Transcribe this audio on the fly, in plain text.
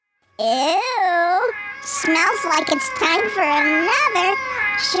Ew! Smells like it's time for another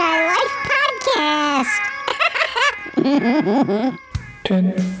Shy Life podcast.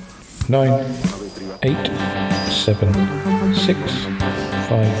 10, 9, 8, 7, 6,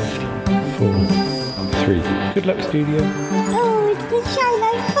 5, 4, 3. Good luck, studio. Oh, it's the Shy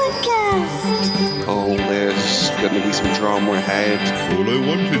Life podcast. Oh, there's going to be some drama ahead. All I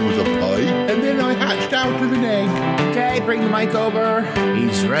wanted was a pie, and then I hatched out of an egg. Okay, bring the mic over.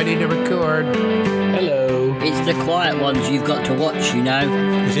 He's ready to record. Hello. It's the quiet ones you've got to watch, you know.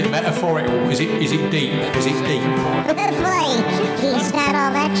 Is it metaphorical? Is it deep? Is it deep? Boy, he's not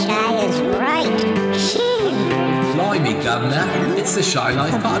all that shy is right. Blimey, Governor. It's the Shy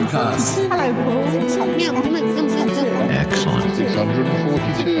Life podcast. Hello, Paul. Excellent.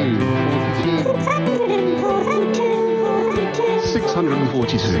 642. 642.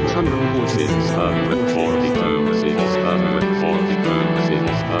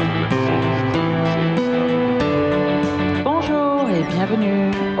 Bonjour et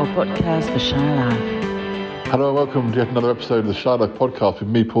bienvenue au podcast The Shy Life. Hello and welcome to yet another episode of the Shy Life podcast with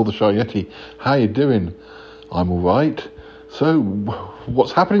me, Paul the Shy Yeti. How you doing? I'm all right. So,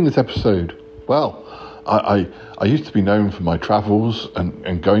 what's happening this episode? Well, I used to be known for my travels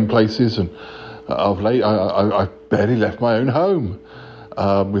and going places, and of late I barely left my own home,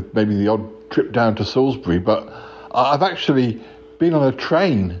 with maybe the odd trip down to Salisbury, but I've actually been on a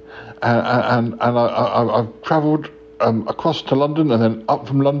train and I've travelled across to London and then up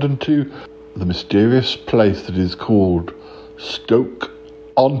from London to the mysterious place that is called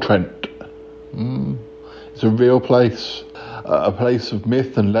Stoke-on-Trent. It's a real place, a place of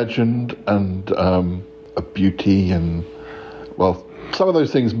myth and legend and of beauty and, well, some of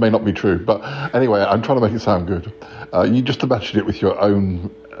those things may not be true, but anyway, I'm trying to make it sound good. You just imagine it with your own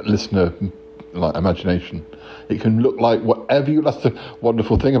listener imagination. It can look like whatever you. That's the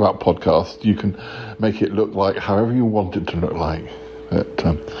wonderful thing about podcasts. You can make it look like however you want it to look like. But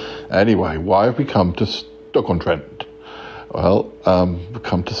anyway, why have we come to Stoke-on-Trent? Well, we've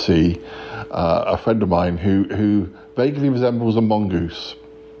come to see a friend of mine who vaguely resembles a mongoose.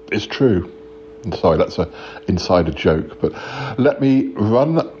 It's true. Sorry, that's an insider joke. But let me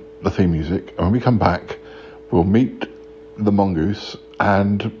run the theme music, and when we come back, we'll meet the mongoose,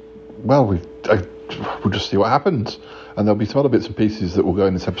 and, well, we'll just see what happens. And there'll be some other bits and pieces that will go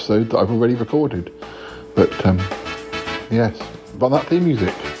in this episode that I've already recorded. But, yes, run that theme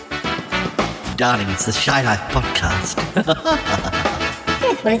music. Darling, it's the Shy Life podcast.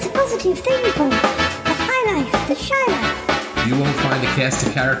 Yes, well, it's a positive thing, Paul. The High Life, the Shy Life. You won't find a cast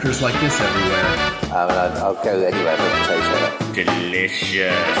of characters like this everywhere. I'll go anywhere for a potato.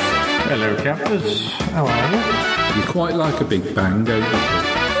 Delicious. Hello, captors. How are you? You quite like a big bang, don't you?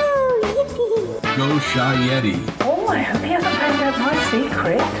 Oh, yippee. Go Shy Yeti. Oh, I hope he hasn't found out my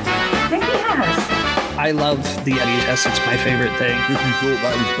secret. I think he has. I love the Yeti test. It's my favorite thing. If you thought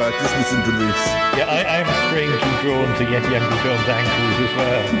that was bad, just listen to this. Yeah, I'm strangely drawn to Yeti Uncle John's ankles as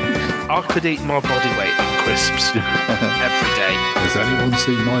well. I could eat my body weight in crisps every day. Has anyone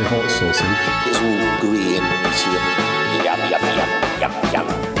seen my hot sausage? It's all green and meaty and yum, yum, yum, yum, yum.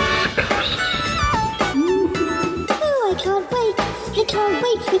 Oh, I can't wait. I can't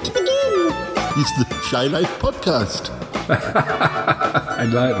wait for it to begin. It's the Shy Life podcast. I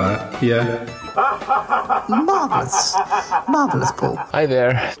like that, yeah. Marvellous, Paul. Hi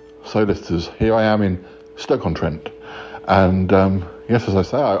there. So, listeners, here I am in Stoke-on-Trent. And, yes, as I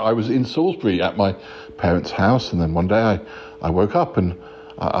say, I was in Salisbury at my parents' house, and then one day I woke up and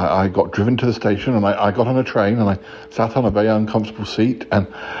I got driven to the station, and I got on a train, and I sat on a very uncomfortable seat, and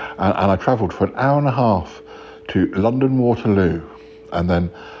I travelled for an hour and a half to London Waterloo. And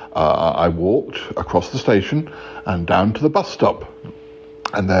then I walked across the station and down to the bus stop.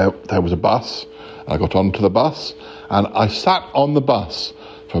 And there was a bus. I got onto the bus, and I sat on the bus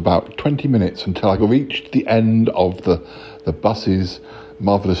for about 20 minutes until I reached the end of the bus's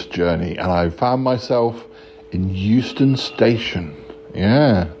marvellous journey, and I found myself in Euston Station.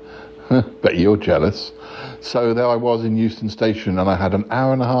 Yeah, bet you're jealous. So there I was in Euston Station, and I had an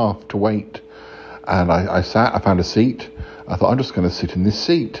hour and a half to wait. And I sat, I found a seat. I thought, I'm just going to sit in this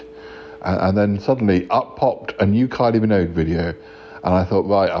seat. And then suddenly up popped a new Kylie Minogue video. And I thought,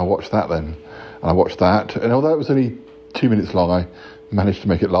 right, I'll watch that then. And I watched that. And although it was only 2 minutes long, I managed to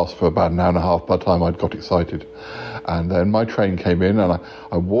make it last for about an hour and a half by the time I'd got excited. And then my train came in, and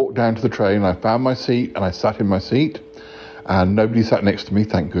I walked down to the train, I found my seat, and I sat in my seat. And nobody sat next to me,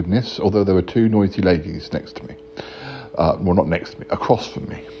 thank goodness, although there were two noisy ladies next to me. Well, not next to me, across from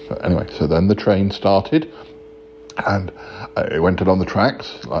me. But anyway, so then the train started, and it went along the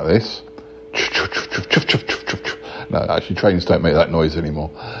tracks like this. No, actually, trains don't make that noise anymore.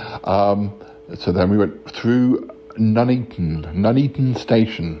 So then we went through Nuneaton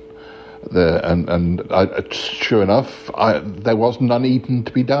Station. There, and sure enough, there was Nuneaton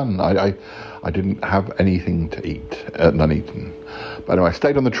to be done. I didn't have anything to eat at Nuneaton. But anyway, I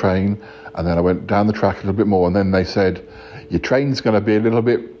stayed on the train, and then I went down the track a little bit more, and then they said, your train's going to be a little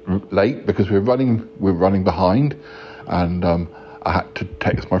bit late because we're running behind. And I had to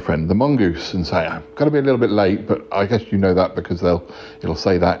text my friend the Mongoose and say, I'm going to be a little bit late, but I guess you know that because it'll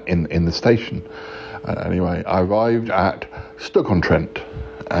say that in the station. Anyway, I arrived at Stoke-on-Trent,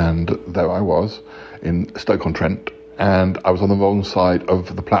 and there I was in Stoke-on-Trent, and I was on the wrong side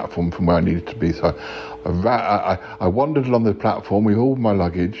of the platform from where I needed to be. So I wandered along the platform with all my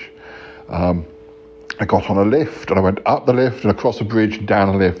luggage. I got on a lift, and I went up the lift and across a bridge and down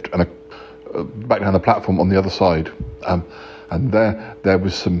a lift and back down the platform on the other side. And there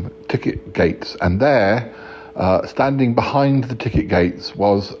was some ticket gates, and there, standing behind the ticket gates,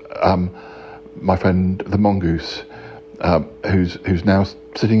 was my friend the Mongoose, who's now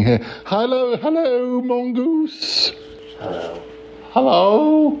sitting here. Hello, Mongoose.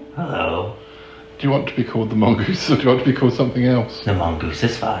 Hello. Do you want to be called the Mongoose, or do you want to be called something else? The Mongoose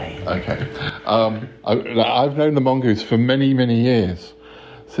is fine. Okay. I've known the Mongoose for many, many years,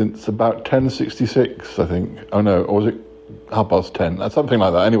 since about 1066, I think. Oh no, or was it 10:30? Something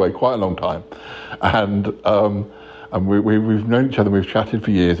like that. Anyway, quite a long time. And we've known each other. We've chatted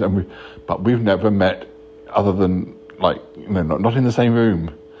for years, but we've never met, other than not in the same room.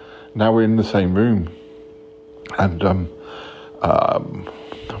 Now we're in the same room. And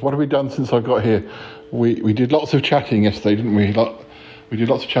what have we done since I got here? We did lots of chatting yesterday, didn't we? We did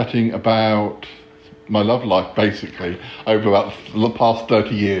lots of chatting about my love life, basically, over about the past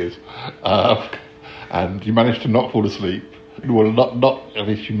 30 years. And you managed to not fall asleep. Well, not at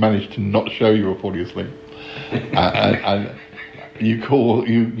least you managed to not show you were falling asleep. And you cooked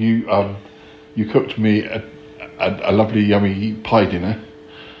me a lovely, yummy pie dinner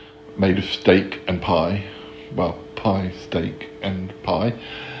made of steak and pie. Well, pie, steak and pie.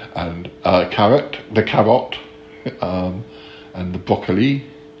 And the carrot, and the broccoli,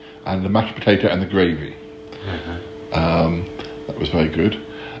 and the mashed potato and the gravy. That was very good.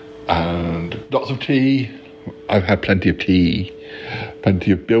 And lots of tea. I've had plenty of tea,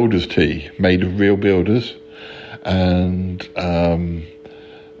 plenty of builder's tea made of real builders, and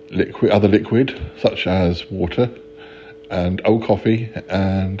other liquid such as water and old coffee,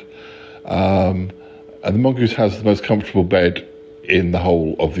 and the Mongoose has the most comfortable bed in the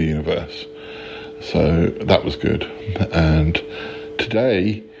whole of the universe. So that was good. And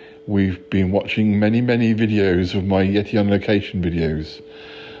today we've been watching many, many videos of my Yeti on location videos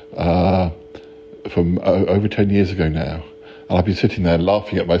from over 10 years ago now. And I've been sitting there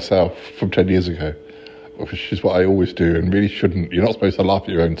laughing at myself from 10 years ago, which is what I always do and really shouldn't. You're not supposed to laugh at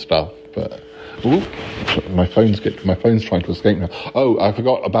your own stuff. But my phone's trying to escape now. Oh, I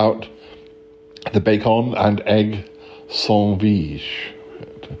forgot about the bacon and egg sandwich,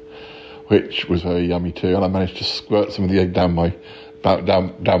 which was very yummy too, and I managed to squirt some of the egg down my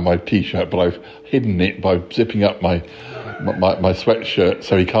t-shirt, but I've hidden it by zipping up my sweatshirt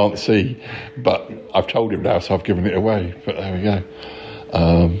so he can't see. But I've told him now, so I've given it away. But there we go.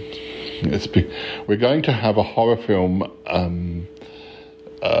 We're going to have a horror film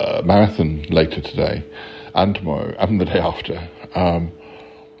marathon later today, and tomorrow, and the day after.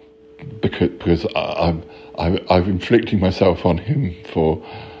 Because I've inflicting myself on him for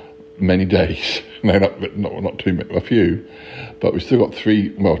many days. No, not too many, a few, but we've still got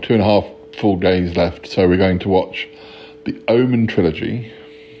 2.5 full days left. So we're going to watch the Omen trilogy,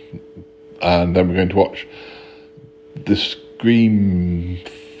 and then we're going to watch the Scream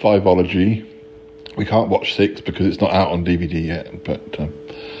 5ology. We can't watch 6 because it's not out on DVD yet. But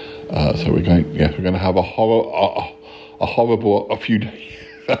so we're going to have a few days.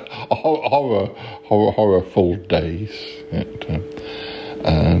 horror full days. And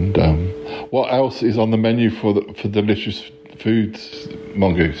what else is on the menu for delicious foods,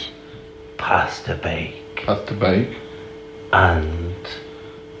 Mongoose? Pasta bake. And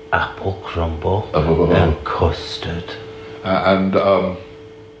apple crumble. And custard. And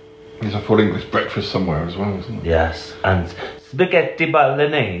there's a full English breakfast somewhere as well, isn't there? Yes, and spaghetti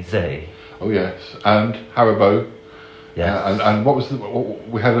bolognese. Oh yes, and Haribo. Yes. And what was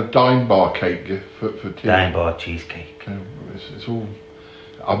we had a dime bar cake for tea. Dime bar cheesecake. It's all.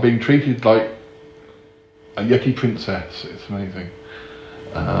 I've been treated like a Yeti princess. It's amazing.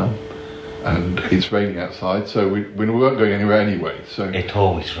 And it's raining outside, so we weren't going anywhere anyway. So it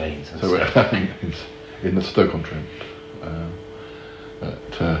always rains. So we're in the Stoke-on-Trent. But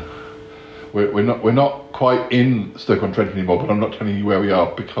we're not quite in Stoke-on-Trent anymore, but I'm not telling you where we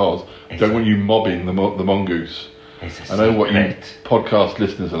are because I don't want you mobbing the Mongoose. It's I know what you podcast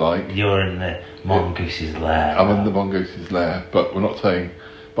listeners are like. You're in the Mongoose'S lair. I'm in the Mongoose'S lair, but we're not saying.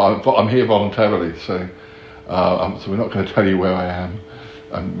 But I'm here voluntarily, so we're not going to tell you where I am,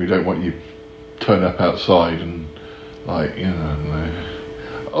 and we don't want you turn up outside and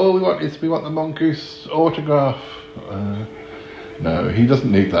oh, we want the Mongoose autograph. No, he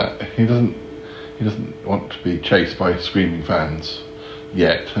doesn't need that. He doesn't want to be chased by screaming fans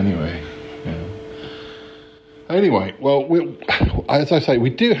yet. Anyway, yeah. Anyway, well, as I say,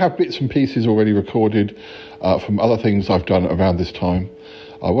 we do have bits and pieces already recorded from other things I've done around this time.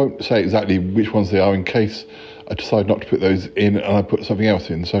 I won't say exactly which ones they are in case I decide not to put those in and I put something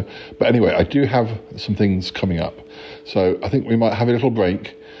else in. So, but anyway, I do have some things coming up. So I think we might have a little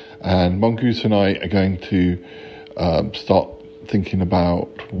break, and Mongoose and I are going to start thinking about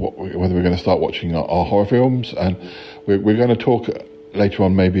whether we're going to start watching our horror films, and we're going to talk later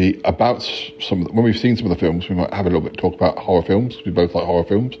on maybe about when we've seen some of the films. We might have a little bit talk about horror films. We both like horror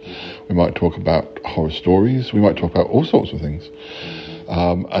films. We might talk about horror stories. We might talk about all sorts of things.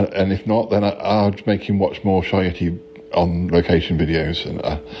 And if not, then I'll make him watch more Shy Yeti on location videos,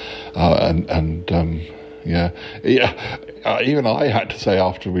 even I had to say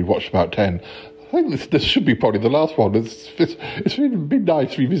after we watched about 10, I think this should be probably the last one. It's been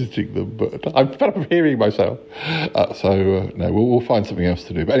nice revisiting them, but I'm fed up of hearing myself. No, we'll find something else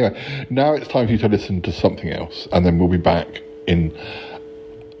to do. But anyway, now it's time for you to listen to something else, and then we'll be back in.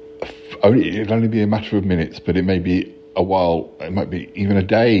 It'll only be a matter of minutes, but it may be a while. It might be even a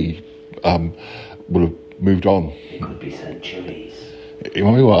day. We'll have moved on. It could be centuries. It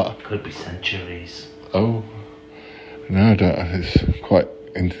might be what? It could be centuries. Oh no, I don't. It's quite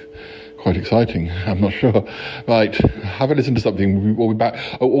exciting. I'm not sure. Right, have a listen to something. We'll be back.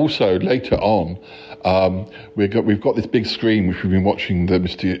 Oh, also later on, we've got this big screen which we've been watching the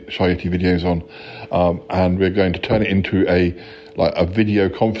Mr. Shy Yeti videos on, and we're going to turn it into a video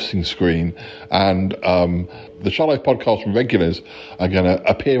conferencing screen, and the Shy Life podcast regulars are going to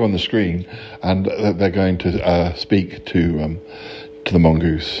appear on the screen, and they're going to speak to the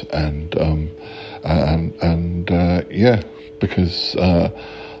Mongoose, and because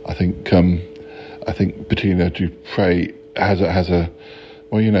I think Bettina Dupre has a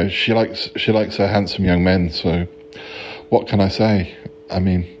she likes her handsome young men. So what can I say? I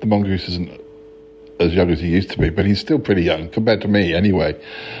mean, the Mongoose isn't as young as he used to be, but he's still pretty young compared to me anyway.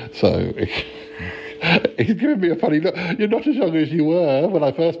 So he's giving me a funny look. You're not as young as you were when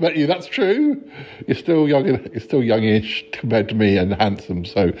I first met you. That's true. You're still young. You're still youngish compared to me and handsome.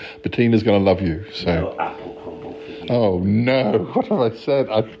 So Bettina's going to love you. So. No apple crumble for you. Oh no! What have I said?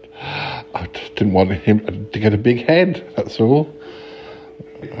 I just didn't want him to get a big head. That's all.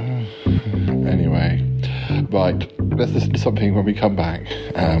 Anyway, right. Let's listen to something when we come back.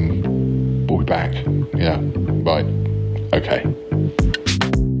 We'll be back. Yeah. Right. Okay.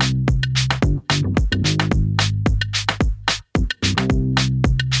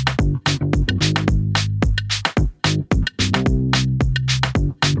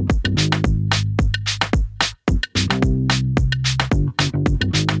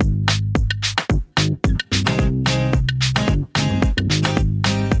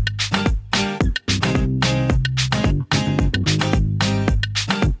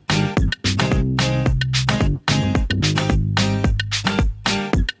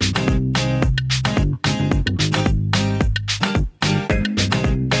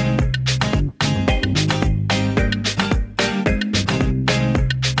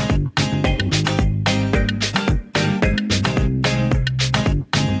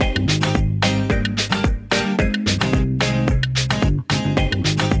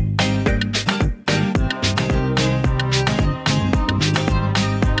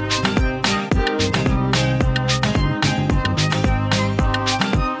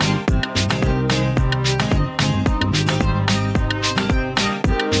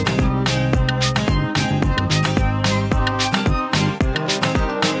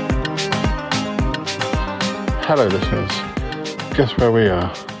 Hello, listeners. Guess where we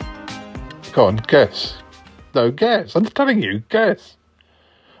are? Go on, guess. No, guess. I'm telling you, guess.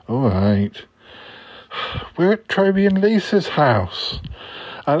 All right. We're at Troby and Lisa's house.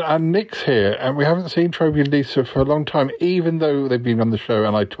 And Nick's here, and we haven't seen Troby and Lisa for a long time, even though they've been on the show,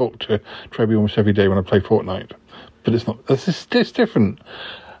 and I talk to Troby almost every day when I play Fortnite. But it's not. It's different.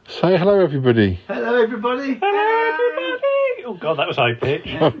 Say hello, everybody. Hello, everybody. Hello, everybody. Oh God, that was high pitch.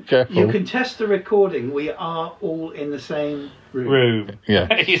 Careful. You can test the recording. We are all in the same room.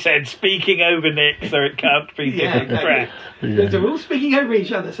 Yeah. He said, speaking over Nick, so it can't be different crap. Yeah. They're all speaking over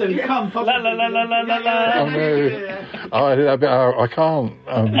each other, so you can't possibly... La la la la la la. Oh, no. Oh, I did that bit. I can't.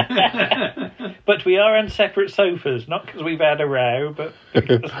 But we are on separate sofas, not because we've had a row, but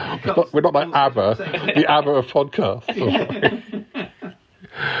we're not like ABBA, the ABBA of podcasts.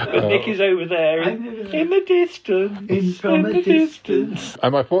 But Nick is over there in the distance. From a distance.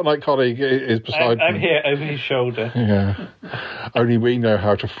 And my fortnight colleague is beside me. I'm here over his shoulder. Yeah. Only we know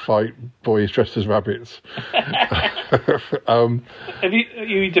how to fight boys dressed as rabbits. Have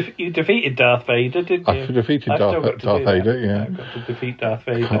you defeated Darth Vader, didn't you? I defeated Darth Vader, yeah. I've got to defeat Darth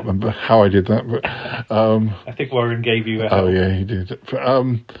Vader. I can't remember how I did that, but... I think Warren gave you a help. Oh, yeah, he did.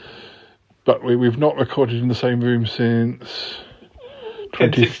 But we've not recorded in the same room since...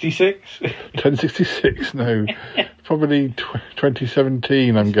 1066? 1066, no. Probably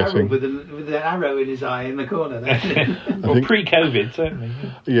 2017, I'm guessing. With an arrow in his eye in the corner there. Well, pre-COVID, certainly.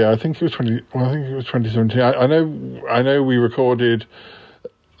 Yeah, I think it was 2017. I know we recorded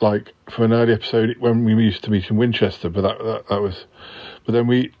like for an early episode when we used to meet in Winchester, but that was. But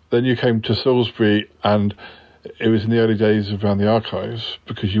then you came to Salisbury, and it was in the early days of Around the Archives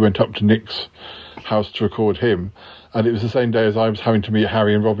because you went up to Nick's house to record him, and it was the same day as I was having to meet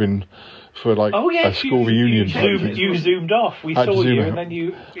Harry and Robin for like a school reunion. You zoomed off. We saw you, and then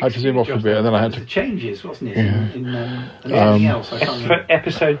you. I had to zoom off a bit, and then I had to. Changes, wasn't it? Yeah. In anything else, I can't remember. For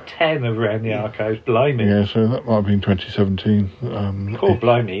episode 10 of Around the Archives, blimey. Yeah, so that might have been 2017. Cool,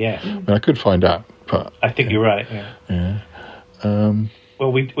 blimey, yes. I mean, I could find out, but I think you're right. Yeah.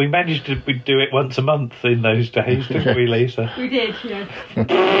 Well, we managed to do it once a month in those days, didn't we, Lisa? We did, yeah.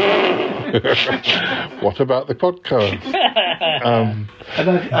 What about the podcast? And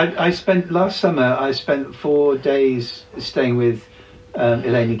I spent last summer. I spent 4 days staying with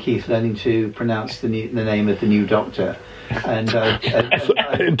Elaine and Keith, learning to pronounce the name of the new Doctor, and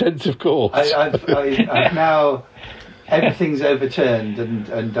intensive course. I've now. Everything's overturned,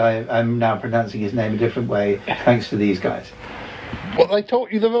 and I'm now pronouncing his name a different way thanks to these guys. What, they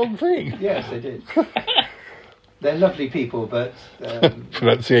taught you the wrong thing? Yes, they did. They're lovely people, but...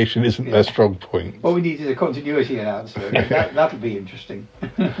 pronunciation isn't their strong point. What we need is a continuity announcer. That'll be interesting.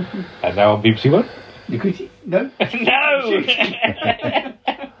 And now on BBC One? No?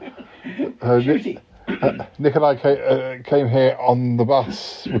 No! Nick and I came here on the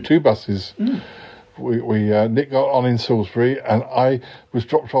bus, with 2 buses. Nick got on in Salisbury, and I was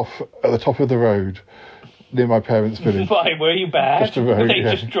dropped off at the top of the road near my parents' village. Fine, were you bad? Just a road, they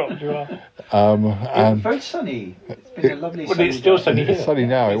just dropped you off. And very sunny. It's been a lovely sunny it's still day. sunny here. It's sunny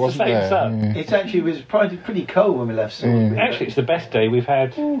now. It wasn't there. Sun. It actually was pretty cold when we left Salisbury. Actually, it's the best day we've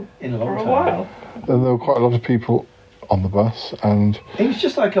had in a long time. While. And there were quite a lot of people on the bus, and it was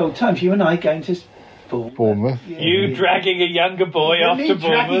just like old times. You and I going to Bournemouth. Yeah, you dragging a younger boy off to Bournemouth.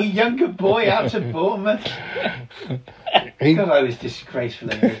 Dragging a younger boy out to Bournemouth. God, I was disgraceful.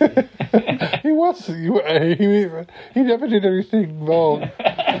 He was. He never did anything wrong.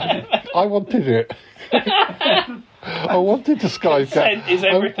 I wanted it. I wanted to Sky Consent is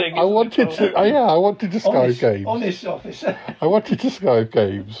everything. I wanted to. I wanted to Sky Games. Honest officer. I wanted to Sky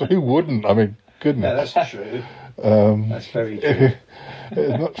Games. Who wouldn't? I mean, goodness. No, that's true. That's very true.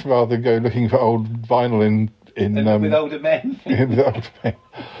 It's much rather go looking for old vinyl in with older men. In the older men.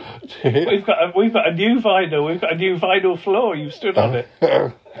 We've got a new vinyl. We've got a new vinyl floor. You've stood on it.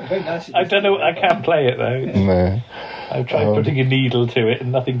 Very nice. I don't know. I can't play it though. No. I've tried putting a needle to it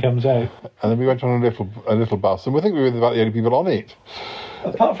and nothing comes out. And then we went on a little bus, and we think we were about the only people on it.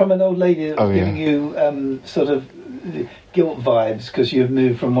 Apart from an old lady that was giving you sort of guilt vibes because you've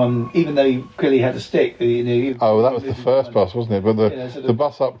moved from one, even though you clearly had a stick. That was the first bus, wasn't it? But the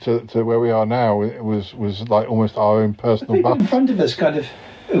bus up to where we are now, it was like almost our own personal people bus. In front of us kind of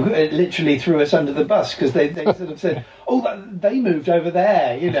literally threw us under the bus because they sort of said, "Oh, they moved over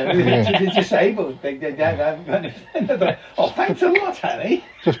there," to the disabled. Oh, thanks a lot, Harry.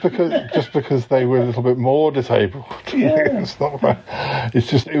 Just because they were a little bit more disabled. Yeah. It's not bad.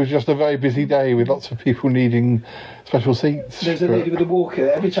 It was just a very busy day with lots of people needing special seats. There's a lady with a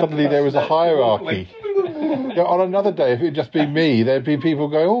walker. Every time suddenly there was a hierarchy. On another day, if it had just been me, there'd be people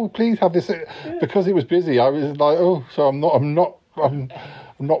going, "Oh, please have this." Because it was busy, I was like, "Oh, so I'm not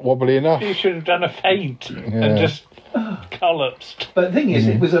wobbly enough." You should have done a feint and just collapsed. But the thing is,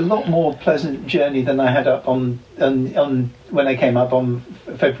 it was a lot more pleasant journey than I had up on when I came up on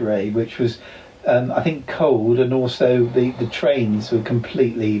February, which was I think cold, and also the trains were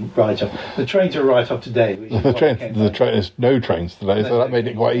completely right off. The trains are right off today. There's no trains today, so that made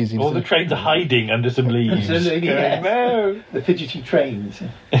it quite easy. All the trains are hiding under some leaves. Yes. No. The fidgety trains.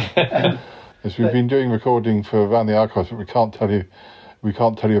 Yes, we've been doing recording for Around the Archives, but we can't tell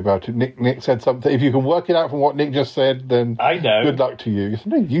you about it. Nick said something. If you can work it out from what Nick just said, then I know. Good luck to you. You said,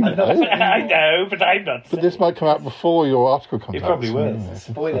 no, you know. I know, but I'm not. But this might come out before your article comes out. It probably will.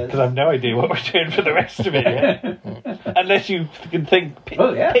 Spoilers. Because I've no idea what we're doing for the rest of it yet. Unless you can think,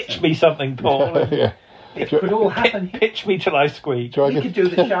 pitch me something, Paul. Yeah. It could all happen. Pitch me till I squeak. We could do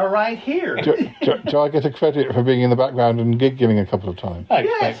the show right here. Do I get a credit for being in the background and giggling a couple of times? I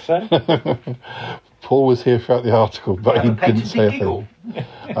expect so. Paul was here throughout the article, but he didn't say a thing.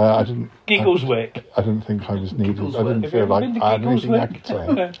 I didn't. Giggleswick. I didn't think I was needed. I didn't feel like I had anything I could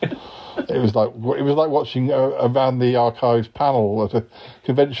say. It was like watching Around the Archives panel at a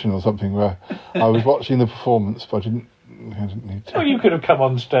convention or something where I was watching the performance, but I didn't need to. Well, you could have come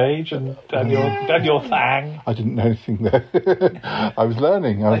on stage and done your thing. I didn't know anything there. I was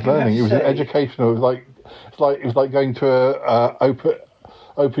learning. It was educational. It was like going to a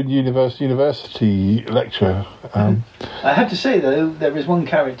open university lecture. I have to say though, there is one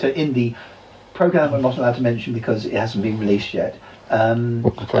character in the programme I'm not allowed to mention because it hasn't been released yet,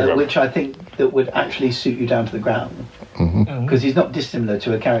 which I think that would actually suit you down to the ground, because he's not dissimilar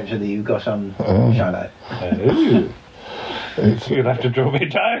to a character that you got on Shiloh. You'll have to draw me a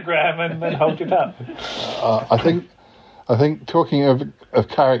diagram and then hold it up. I think talking of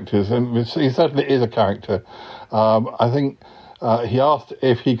characters, and he certainly is a character. I think he asked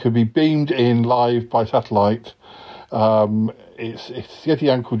if he could be beamed in live by satellite. It's Yeti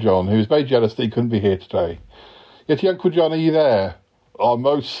Uncle John, who is very jealous that he couldn't be here today. Yeti Uncle John, are you there? I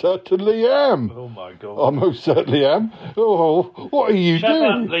most certainly am. Oh my God. I most certainly am. Oh, what are you doing? Shut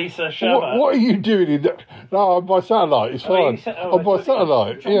up, Lisa, shut up. What are you doing? No, I'm by satellite, it's fine. I'm by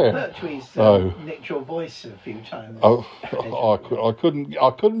satellite, John Pertwee's nicked your voice a few times. I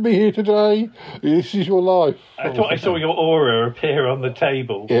couldn't be here today. This is your life. I thought I saw your aura appear on the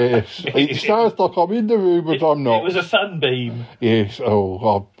table. Yes, it sounds like I'm in the room, but I'm not. It was a sunbeam. Yes,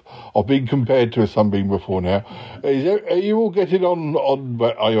 I've been compared to a sunbeam before now. Are you all getting on?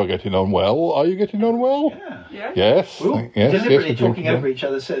 Are you getting on well? Are you getting on well? Yeah. Yes. We're deliberately talking over each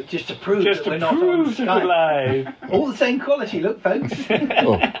other, so just to prove that we're not on Skype. Live. All the same quality. Look, folks.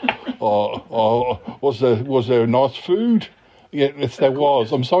 Was there nice food? Yes, there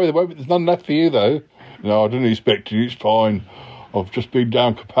was. I'm sorry, there's none left for you though. No, I didn't expect you. It's fine. I've just been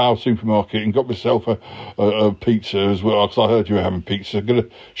down Kapow supermarket and got myself a pizza as well, because I heard you were having pizza. I'm going to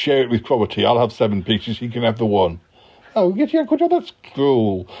share it with Cromitty. I'll have 7 pizzas, he can have the 1. Oh, yes, Uncle John, that's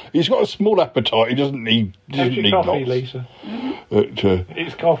cruel. He's got a small appetite, he doesn't need coffee, lots. Lisa.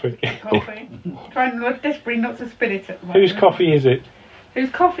 It's coffee. Trying desperately not to spill it at the moment. Whose coffee is it? Whose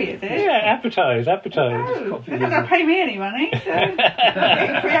coffee is it? Yeah, advertise. Oh, they're not going to pay me any money, so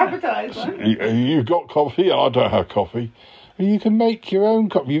free advertisement. You've got coffee, I don't have coffee. You can make your own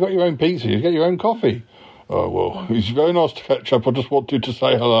coffee. You've got your own pizza. You get your own coffee. Oh, well, it's very nice to catch up. I just wanted to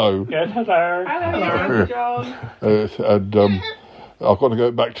say hello. Yes, hello. Hello, John. And I've got to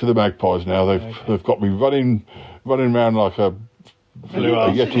go back to the magpies now. They've got me running around like a blue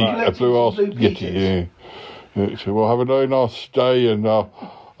arse yeti. Yeah. So we'll have a very nice day, and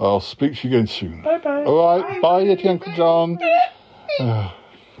I'll speak to you again soon. Bye-bye. All right, bye, Yeti Uncle John.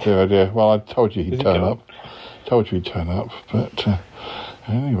 Dear. Well, I told you he'd turn up. But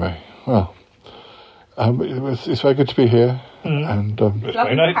anyway, well, it's very good to be here, and it's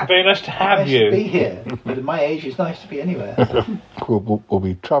very nice to have you. To be here, but at my age, it's nice to be anywhere. We'll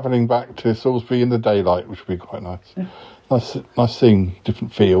be travelling back to Salisbury in the daylight, which will be quite nice. Nice seeing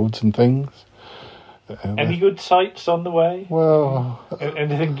different fields and things. Any good sights on the way? Well,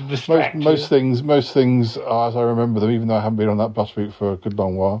 anything to distract you? Most things are as I remember them, even though I haven't been on that bus route for a good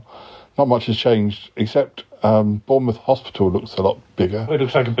long while. Not much has changed, except Bournemouth Hospital looks a lot bigger. Well, it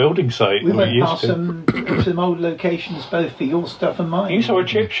looks like a building site. We went past some old locations, both for your stuff and mine. You saw a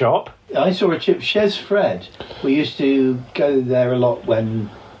chip shop? I saw a chip. Chez Fred. We used to go there a lot when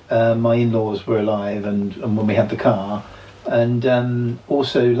my in-laws were alive and when we had the car. And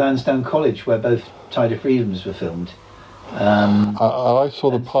also Lansdowne College, where both Tide of Freedoms were filmed. I saw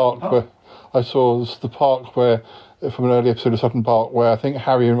the park where, from an early episode of Sutton Park, where I think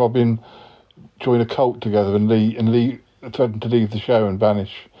Harry and Robin join a cult together, and Lee threatened to leave the show and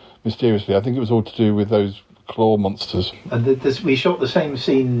vanish mysteriously. I think it was all to do with those claw monsters. And we shot the same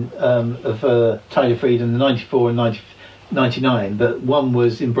scene of Tide of Freedom in 94 and 99, but one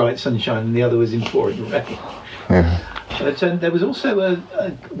was in bright sunshine and the other was in pouring rain. Yeah. But there was also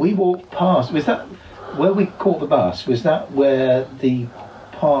we walked past. Was that where we caught the bus? Was that where the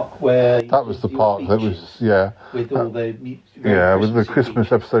park where? That was the park. That was with all the with the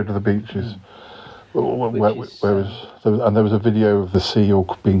Christmas episode of the beaches. There was a video of the sea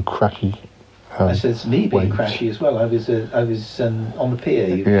all being crashy. I said it's me being crashy as well. I was on the pier.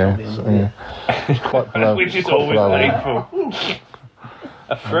 It's quite below. Which is always painful.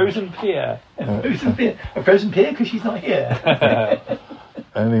 A frozen pier. A frozen pier because she's not here.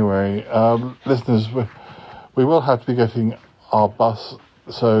 Anyway, listeners, we will have to be getting our bus,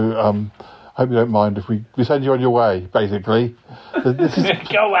 so I hope you don't mind if we send you on your way, basically. This is,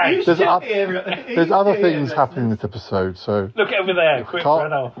 Go away! There's other things happening in this episode, so... Look over there, quick,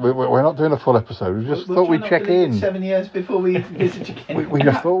 run off. We're not doing a full episode, we just thought we'd check in. 7 years before we visit again. We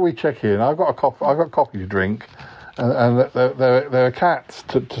just thought we'd check in. I've got coffee to drink, and there are cats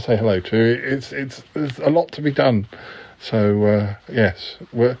to say hello to. There's a lot to be done. So, yes,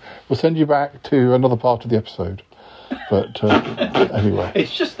 we'll send you back to another part of the episode. But anyway.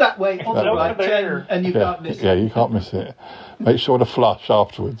 It's just that way on the right turn, and you can't miss it. Yeah, you can't miss it. Make sure to flush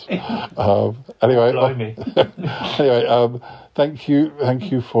afterwards. Anyway, thank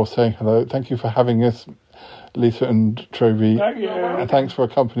you for saying hello. Thank you for having us, Lisa and Trovy. Thank you. And thanks for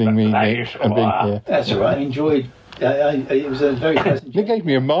accompanying me, Nick, and being here. That's all right. I enjoyed. It was a very pleasant. Nick gave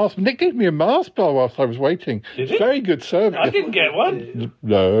me a Mars bar whilst I was waiting. Did he? Very good service. I didn't get one.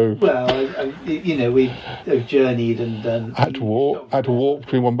 No. Well, we journeyed and I had to walk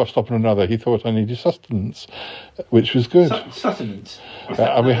between one bus stop and another. He thought I needed sustenance, which was good. Sustenance.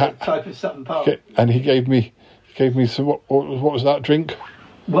 And we had type of Sutton Park. And he gave me some. What was that drink?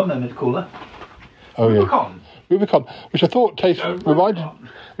 1 moment cooler. Oh Rubicon, which I thought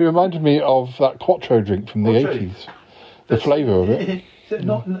reminded me of that Quattro drink from the 80s. The flavour of it.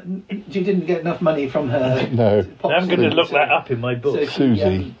 She didn't get enough money from her. No. I'm going to look that up in my book.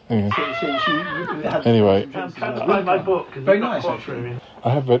 Susie. Anyway. My book. Very nice, actually.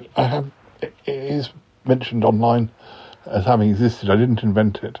 It is mentioned online as having existed. I didn't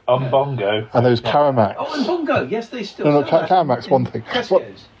invent it. On Bongo. And those Caramacs. Oh, and Bongo. Yes, they still. No, Caramac's one thing.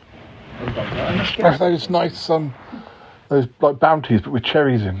 Those nice those like bounties, but with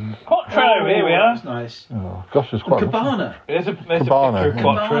cherries in. Quattro, here we are. That's nice. Oh gosh, there's quite. Cabana. There's a picture of Quattro.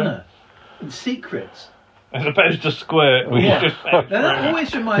 Cabana. And Secrets. As opposed to Squirt, which just now, that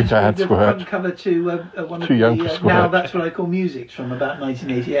always reminds me of the front cover to one of the Now That's What I Call Musics from about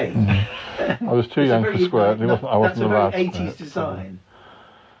 1988. I was too young for Squirt. I wasn't allowed. That's a very 80s design.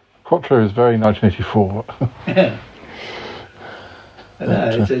 Quattro is very 1984.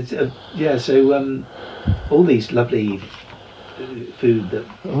 So all these lovely food that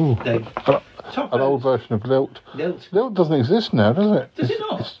an old version of Lilt. Lilt doesn't exist now, does it? Does it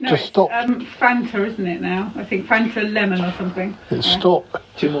not? It's just stopped. Fanta, isn't it now? I think Fanta lemon or something. It's stopped.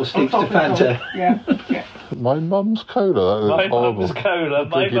 2 more sleeps to Fanta. Yeah. My mum's cola. My horrible. Mum's cola.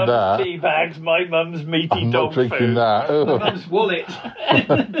 My mum's tea bags. My mum's meaty dog food. I'm not drinking that. My mum's wallet.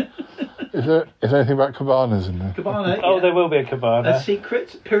 Is there anything about cabanas in there? Cabana. Oh, there will be a cabana.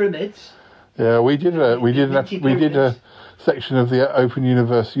 Secrets, pyramids. Yeah, we did a section of the Open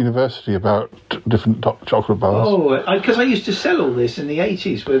University about different chocolate bars. Oh, because I used to sell all this in the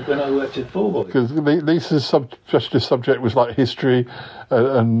 80s when I worked at Four Boys. Because Lisa's specialist subject was like history,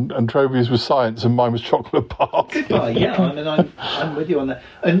 and Troby's was science, and mine was chocolate bars. Goodbye. Yeah, I mean, I'm with you on that.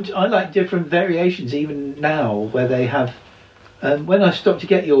 And I like different variations even now, where they have. When I stopped to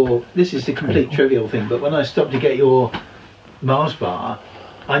get this is a complete trivial thing, but when I stopped to get your Mars bar,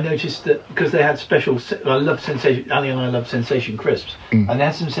 I noticed that because they had special. I love Sensation. Ali and I love Sensation crisps, and they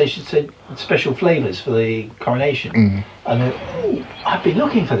had some special flavours for the coronation. And I've been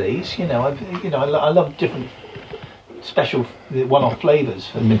looking for these. I love different special one-off flavours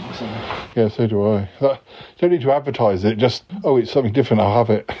for things. Yeah, so do I. Don't need to advertise it. Just it's something different. I'll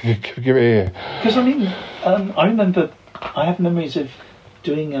have it. Give it here. Because I mean, I remember. I have memories of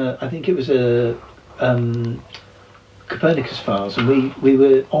doing I think it was a Copernicus files, and we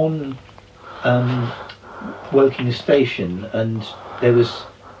were on Woking Station, and there was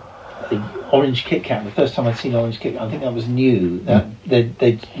an orange Kit Kat. The first time I'd seen orange Kit Kat, I think that was new. That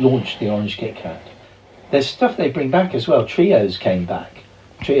they'd launched the orange Kit Kat. There's stuff they bring back as well. Trios came back,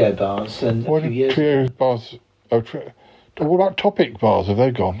 Trio bars, and a few years. Trio bars? What about Topic bars? Have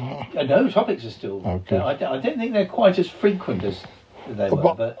they gone? No, Topics are still. Okay. I don't think they're quite as frequent as they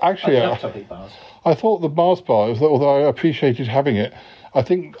were. But actually, I love Topic bars. I thought the Mars bar, although I appreciated having it, I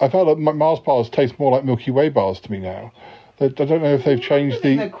felt that Mars bars taste more like Milky Way bars to me now. I don't know if they've changed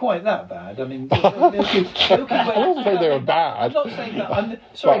the... They're quite that bad. I mean, Milky Way... I wouldn't say they were bad. I'm not saying that.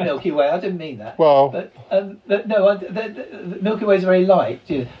 Sorry, Milky Way, I didn't mean that. Well... But the Milky Way is very light.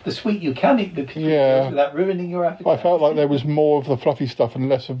 You know, the sweet you can eat without ruining your appetite. I felt like there was more of the fluffy stuff and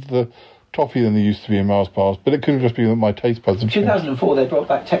less of the toffee than there used to be in Mars bars, but it could have just been that my taste buds. In 2004, they brought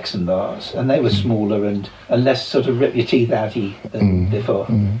back Texan bars, and they were smaller and less sort of rip your teeth outy than before.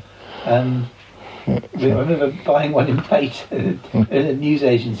 I remember buying one in Payton, a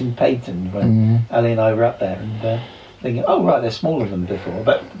newsagents in Payton, when Ali and I were up there, and thinking, oh right, they're smaller than before,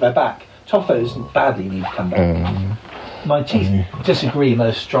 but they're back. Toffos badly need to come back. My teeth disagree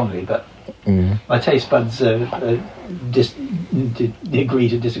most strongly, but my taste buds agree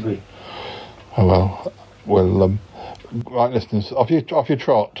to disagree. Oh well, right, listeners, off your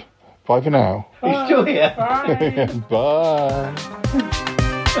trot. Bye for now. He's still here. Bye. Bye.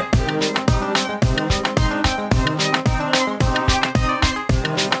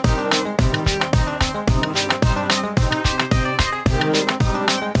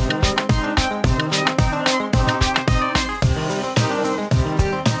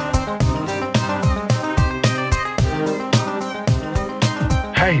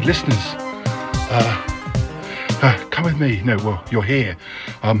 Hey, listeners. Come with me. No, well, you're here.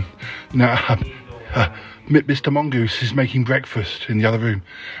 Mr. Mongoose is making breakfast in the other room,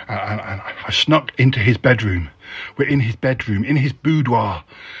 and I snuck into his bedroom. We're in his bedroom, in his boudoir,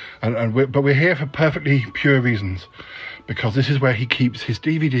 but we're here for perfectly pure reasons, because this is where he keeps his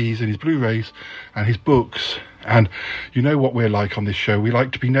DVDs and his Blu-rays and his books. And you know what we're like on this show. We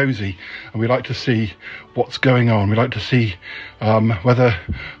like to be nosy, and we like to see what's going on. We like to see whether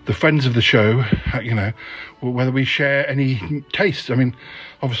the friends of the show, whether we share any tastes. I mean,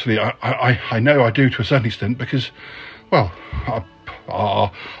 obviously, I know I do to a certain extent, because, well,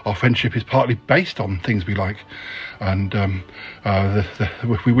 our friendship is partly based on things we like. And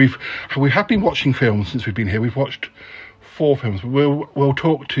we have been watching films since we've been here. We've watched 4 films. We'll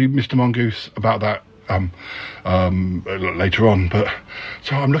talk to Mr. Mongoose about that later on. But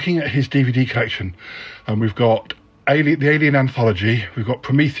so I'm looking at his DVD collection, and we've got the Alien Anthology, we've got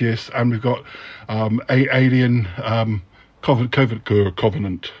Prometheus, and we've got Alien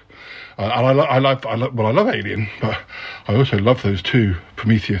Covenant. And I love Alien, but I also love those two,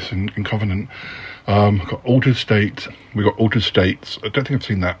 Prometheus and Covenant. We've got Altered States. I don't think I've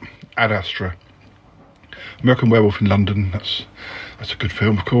seen that. Ad Astra. American Werewolf in London. That's a good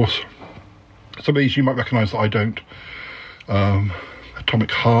film, of course. Some of these you might recognise that I don't.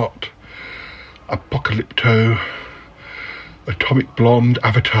 Atomic Heart, Apocalypto, Atomic Blonde,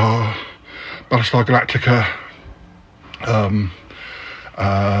 Avatar, Battlestar Galactica,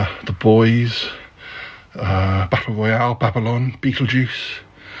 The Boys, Battle Royale, Babylon, Beetlejuice,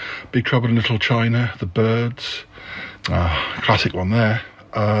 Big Trouble in Little China, The Birds, classic one there.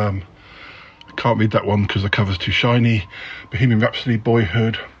 Can't read that one because the cover's too shiny. Bohemian Rhapsody,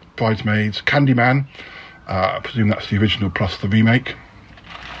 Boyhood, Bridesmaids, Candyman. I presume that's the original plus the remake.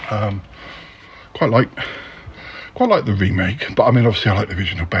 Quite like the remake, but I mean, obviously I like the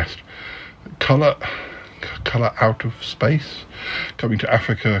original best. Colour Out of Space, Coming to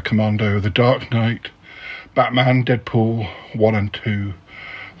Africa, Commando, The Dark Knight, Batman, Deadpool 1 and 2,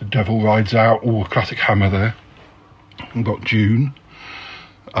 The Devil Rides Out, a classic Hammer there. We've got Dune,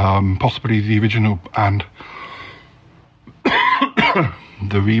 possibly the original and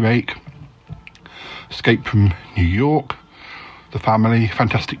the remake, Escape from New York, The Family,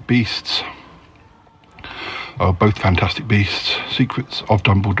 Fantastic Beasts, both Fantastic Beasts, Secrets of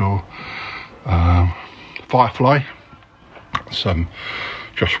Dumbledore, Firefly, some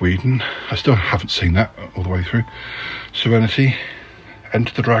Joss Whedon, I still haven't seen that all the way through, Serenity,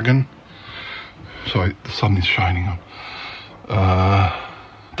 Enter the Dragon, sorry, the sun is shining on,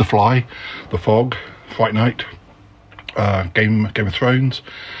 The Fly, The Fog, Fright Night, Game of Thrones,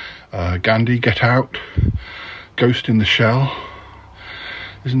 Gandhi, Get Out, Ghost in the Shell.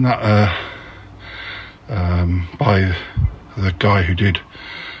 Isn't that by the guy who did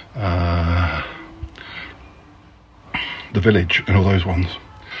The Village and all those ones?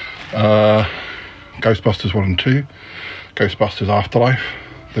 Ghostbusters 1 and 2, Ghostbusters Afterlife,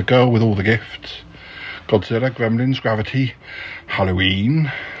 The Girl with All the Gifts, Godzilla, Gremlins, Gravity, Halloween,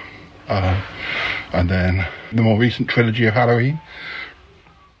 and then the more recent trilogy of Halloween,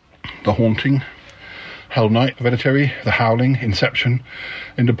 The Haunting, Hell Night, Hereditary, The Howling, Inception,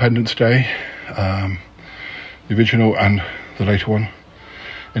 Independence Day, the original and the later one,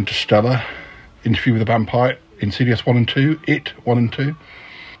 Interstellar, Interview with a Vampire, Insidious 1 and 2, It 1 and 2. I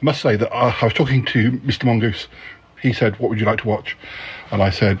must say that I was talking to Mr. Mongoose. He said, what would you like to watch? And I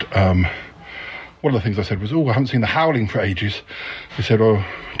said, one of the things I said was, I haven't seen The Howling for ages. He said,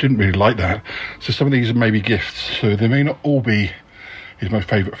 didn't really like that. So some of these are maybe gifts, so they may not all be his most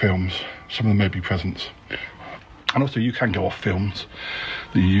favourite films. Some of them may be presents. And also you can go off films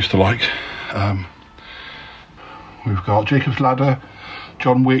that you used to like. We've got Jacob's Ladder,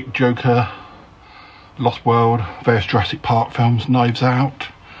 John Wick, Joker, Lost World, various Jurassic Park films, Knives Out,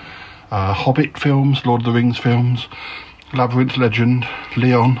 Hobbit films, Lord of the Rings films, Labyrinth Legend,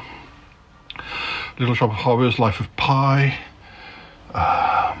 Leon, Little Shop of Horrors, Life of Pi.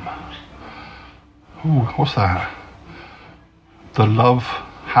 What's that? The Love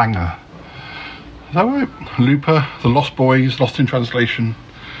Hanger. Is that right? Looper, The Lost Boys, Lost in Translation.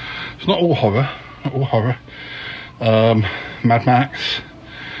 It's not all horror. Mad Max,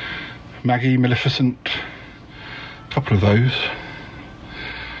 Maggie, Maleficent. A couple of those.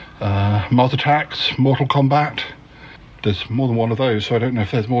 Mars Attacks, Mortal Kombat. There's more than one of those, so I don't know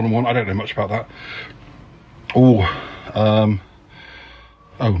if there's more than one. I don't know much about that.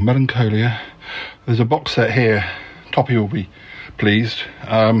 Melancholia. There's a box set here. Toppy will be pleased.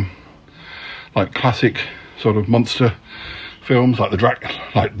 Like classic sort of monster films, like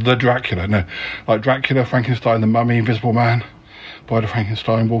Dracula, Frankenstein, The Mummy, Invisible Man, Bride of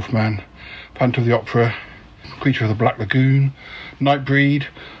Frankenstein, Wolfman, Phantom of the Opera, Creature of the Black Lagoon, Nightbreed,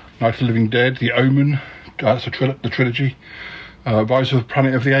 Night of the Living Dead, The Omen. That's the trilogy. Rise of the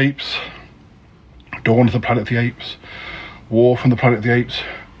Planet of the Apes, Dawn of the Planet of the Apes, War from the Planet of the Apes.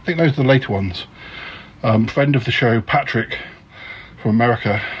 I think those are the later ones. Friend of the show, Patrick from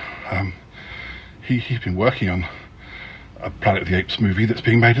America, he's been working on a Planet of the Apes movie that's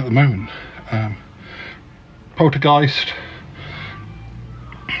being made at the moment. Poltergeist,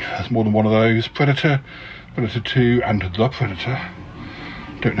 there's more than one of those. Predator, Predator 2 and The Predator.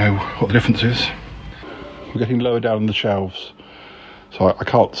 Don't know what the difference is. We're getting lower down on the shelves, so I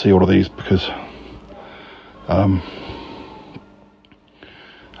can't see all of these because I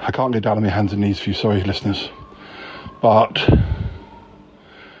can't get down on my hands and knees for you, sorry listeners. But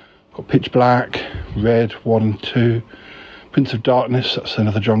got Pitch Black, Red 1 and 2, Prince of Darkness, that's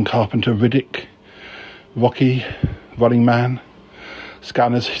another John Carpenter, Riddick, Rocky, Running Man,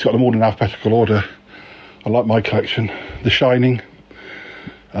 Scanners, he's got them all in alphabetical order. I like my collection. The Shining,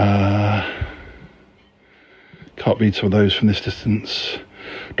 can't read some of those from this distance.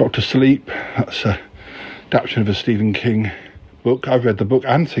 Dr. Sleep, that's a adaptation of a Stephen King book. I've read the book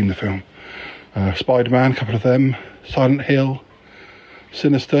and seen the film. Spider-Man, a couple of them. Silent Hill,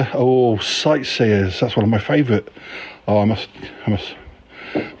 Sinister. Sightseers, that's one of my favourite. I must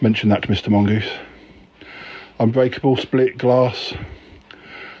mention that to Mr. Mongoose. Unbreakable, Split, Glass.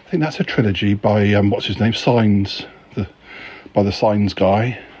 I think that's a trilogy by what's his name, Signs, by the Signs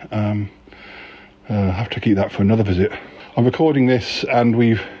guy. I'll have to keep that for another visit. I'm recording this and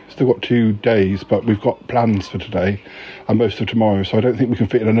we've still got 2 days, but we've got plans for today and most of tomorrow, so I don't think we can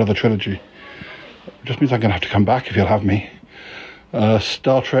fit in another trilogy. It just means I'm going to have to come back if you'll have me.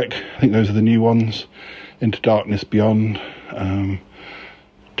 Star Trek, I think those are the new ones. Into Darkness, Beyond,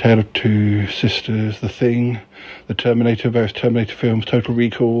 Tale of Two Sisters, The Thing, The Terminator, various Terminator films, Total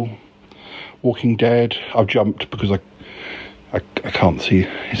Recall, Walking Dead. I've jumped because I can't see.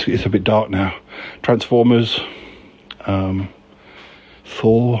 It's a bit dark now. Transformers,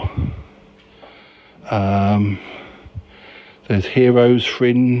 Thor. There's Heroes,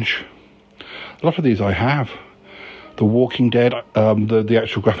 Fringe. A lot of these I have. The Walking Dead, the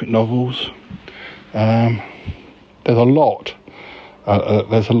actual graphic novels. There's a lot.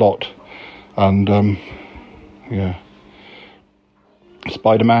 And yeah.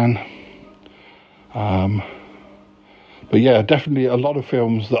 Spider-Man. But yeah, definitely a lot of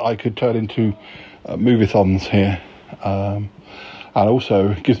films that I could turn into movie-thons here. And also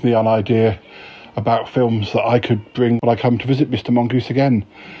it gives me an idea about films that I could bring when I come to visit Mr. Mongoose again.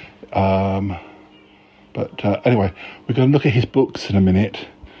 But anyway, we're going to look at his books in a minute.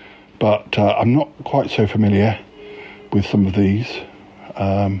 But I'm not quite so familiar with some of these.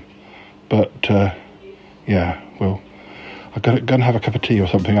 Yeah, well, I'm going to have a cup of tea or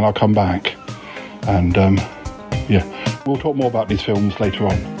something and I'll come back. And yeah, we'll talk more about these films later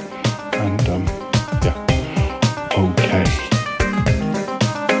on. And yeah, okay.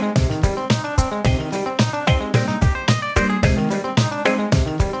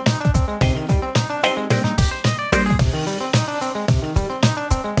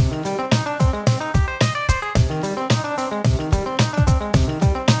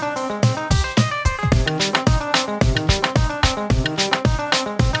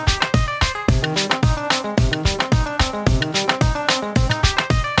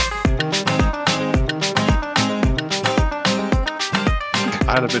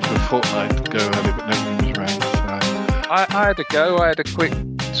 I had a bit of a fortnight go earlier, but nobody was around. So. I had a go. I had a quick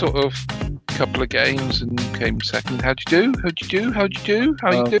sort of couple of games and came second. How'd you do? How are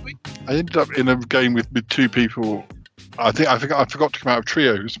you doing? I ended up in a game with two people. I forgot to come out of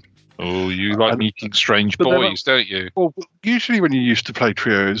trios. Oh, you like meeting strange boys, don't you? Well, usually when you used to play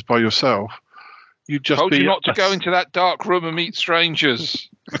trios by yourself, you just told you not to go into that dark room and meet strangers.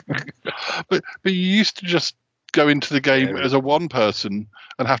 but you used to just go into the game as a one person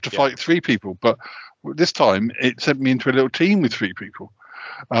and have to fight three people. But this time it sent me into a little team with three people,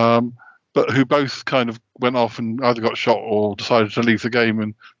 but who both kind of went off and either got shot or decided to leave the game.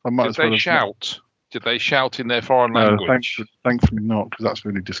 And I might Did as well they shout? Did they shout in their foreign language? Thankfully not, because that's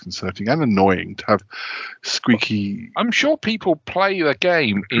really disconcerting and annoying to have squeaky. I'm sure people play the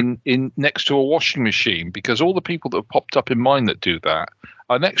game in next to a washing machine, because all the people that have popped up in mine that do that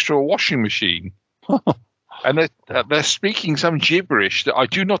are next to a washing machine, and they're speaking some gibberish that I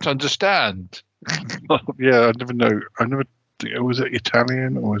do not understand. Yeah, I never know. Was it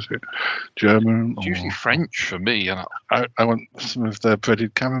Italian or was it German? It's usually French for me. And I want some of their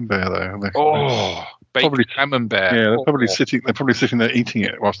breaded camembert though. Baked camembert. Yeah, they're probably sitting there eating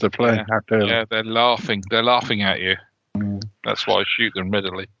it whilst they're playing. Yeah, they're laughing. They're laughing at you. That's why I shoot them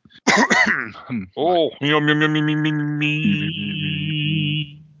readily. Oh, yum, yum, yum, yum, yum,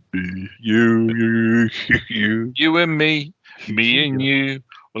 yum, you and me and you.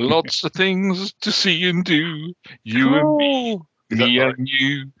 Lots of things to see and do. You and me and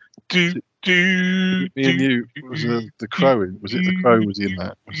you. Me and you. Was the crow in? Was it the crow was in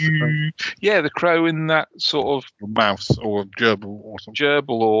that? Yeah, the crow in that sort of mouse or gerbil or something.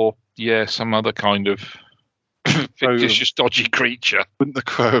 Gerbil or some other kind of fictitious, dodgy creature. Wouldn't the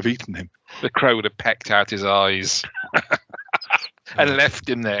crow have eaten him? The crow would have pecked out his eyes and left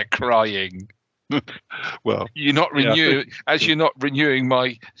him there crying. Well, you're not renewing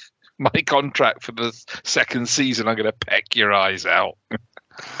my contract for the second season. I'm going to peck your eyes out.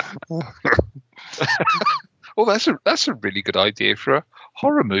 Well, that's a really good idea for a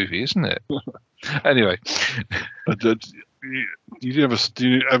horror movie, isn't it? Anyway, do you ever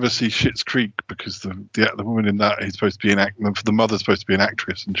see Schitt's Creek? Because the woman in that is supposed to be the mother's supposed to be an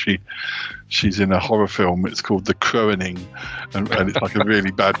actress, and she's in a horror film. It's called The Crowaning, and it's like a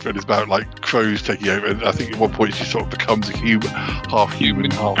really bad. And it's about like crows taking over. And I think at one point she sort of becomes a half human,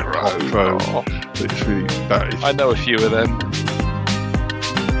 half crow. So it's really bad. I know a few of them.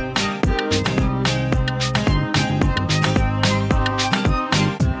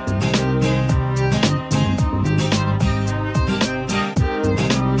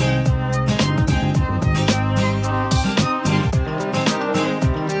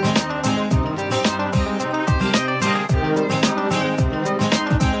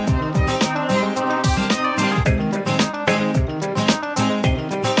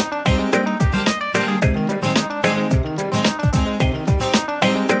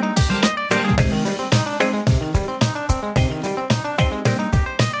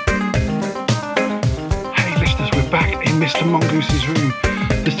 Mongoose'S room.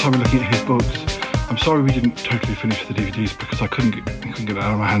 This time we're looking at his books. I'm sorry we didn't totally finish the DVDs because I couldn't get it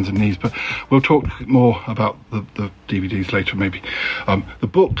out of my hands and knees, but we'll talk more about the DVDs later maybe. The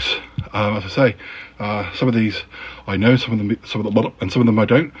books, as I say, some of these I know, some of them, and some of them I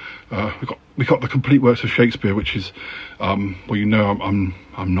don't. We got the complete works of Shakespeare, which is, I'm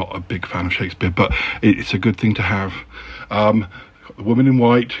not a big fan of Shakespeare, but it's a good thing to have. Got The Woman in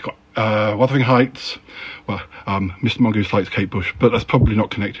White, got Wuthering Heights. Well, Mr. Mongoose likes Kate Bush, but that's probably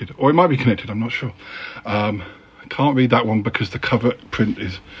not connected, or it might be connected. I'm not sure. I can't read that one because the cover print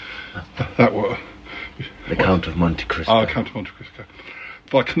is that one. The Count of Monte Cristo. Count of Monte Cristo.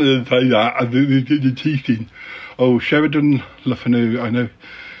 If I can say that, I do the teaching. Oh, Sheridan Le Fanu. I know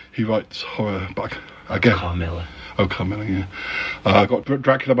he writes horror, but again. Carmilla. Oh, Carmilla, yeah. I got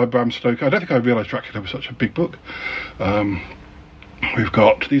Dracula by Bram Stoker. I don't think I realised Dracula was such a big book. We've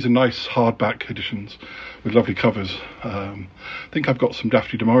got, these are nice hardback editions with lovely covers. I think I've got some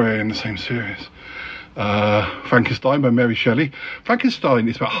Daphne du Maurier in the same series. Frankenstein by Mary Shelley. Frankenstein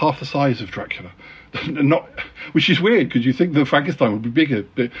is about half the size of Dracula. Which is weird because you think that Frankenstein would be bigger.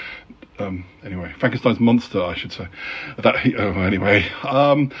 But, anyway, Frankenstein's monster, I should say. Anyway,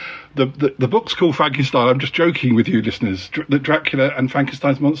 the book's called Frankenstein. I'm just joking with you, listeners. The Dracula and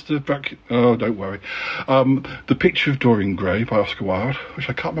Frankenstein's monster. Oh, don't worry. The Picture of Dorian Gray by Oscar Wilde, which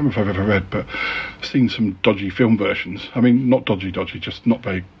I can't remember if I've ever read, but I've seen some dodgy film versions. I mean, not dodgy, just not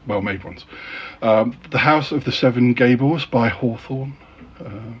very well made ones. The House of the Seven Gables by Hawthorne.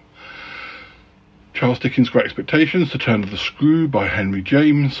 Charles Dickens' Great Expectations, The Turn of the Screw by Henry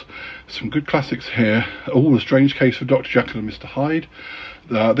James. Some good classics here. The Strange Case of Dr. Jekyll and Mr. Hyde.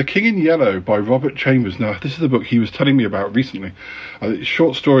 The King in Yellow by Robert Chambers. Now, this is the book he was telling me about recently. It's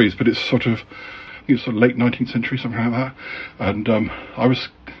short stories, but it's sort of late 19th century, something like that. And I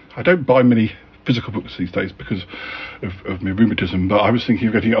don't buy many physical books these days because of my rheumatism, but I was thinking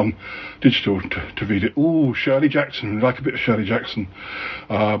of getting it on digital to read it. Shirley Jackson. I like a bit of Shirley Jackson.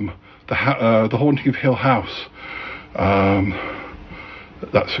 The Haunting of Hill House.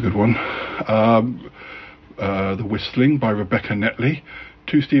 That's a good one. The Whistling by Rebecca Netley.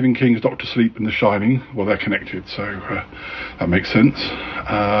 2 Stephen King's Dr. Sleep and The Shining. Well, they're connected, so that makes sense.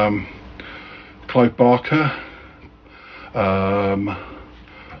 Clive Barker.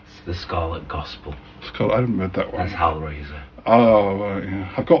 The Scarlet Gospel. I haven't read that one. That's Hellraiser. Oh, right, yeah.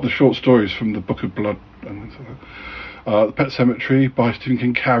 I've got the short stories from the Book of Blood. The Pet Cemetery by Stephen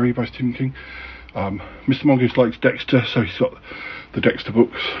King. Carrie by Stephen King. Mr. Mongoose likes Dexter, so he's got the Dexter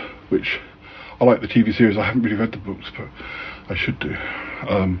books, which I like the TV series. I haven't really read the books, but I should do.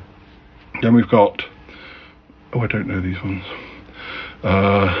 Then we've got... I don't know these ones.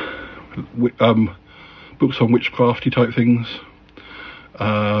 Books on witchcrafty type things.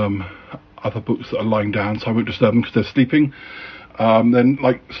 Other books that are lying down, so I won't disturb them because they're sleeping. Then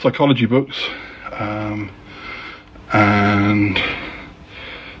like psychology books, and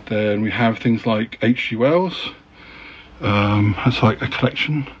then we have things like H.G. Wells. That's like a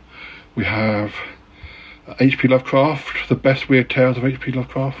collection. We have H.P. Lovecraft, The Best Weird Tales of H.P.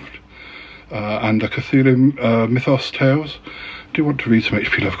 Lovecraft, and the Cthulhu Mythos Tales. I do want to read some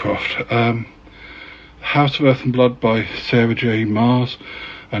H.P. Lovecraft. House of Earth and Blood by Sarah J. Maas.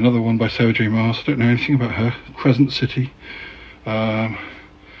 Another one by Sarah J. Maas. I don't know anything about her. Crescent City.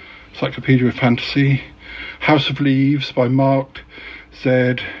 Encyclopedia of Fantasy. House of Leaves by Mark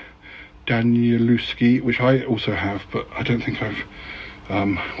Z. Danielewski, which I also have, but I don't think I've...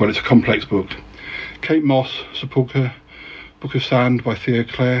 it's a complex book. Kate Moss, Sepulchre. Book of Sand by Thea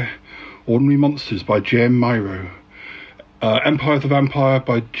Clare. Ordinary Monsters by J.M. Miro. Empire of the Vampire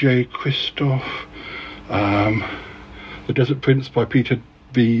by J. Christoph. The Desert Prince by Peter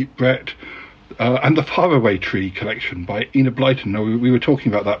V. Brett, and the Faraway Tree collection by Enid Blyton. Now, we were talking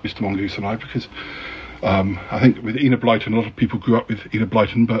about that, Mr. Mongoose and I, because I think with Enid Blyton, a lot of people grew up with Enid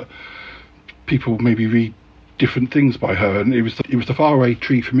Blyton, but people maybe read different things by her, and it was the Faraway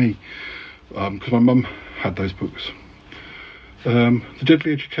Tree for me, because my mum had those books. The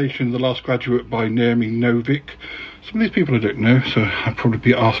Deadly Education of the Last Graduate by Naomi Novik. Some of these people I don't know, so I'll probably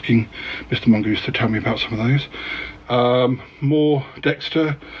be asking Mr. Mongoose to tell me about some of those. More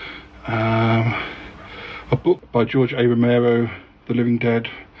Dexter. A book by George A. Romero, The Living Dead.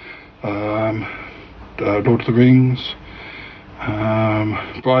 Lord of the Rings.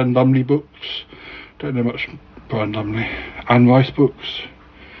 Brian Lumley books. Don't know much Brian Lumley. Anne Rice books.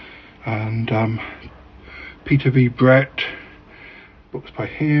 And Peter V. Brett. Books by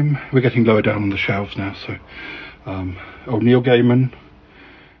him. We're getting lower down on the shelves now, so... Neil Gaiman,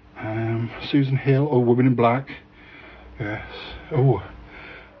 Susan Hill, Women in Black, yes,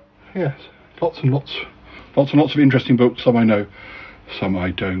 yes, lots and lots of interesting books. Some I know, some I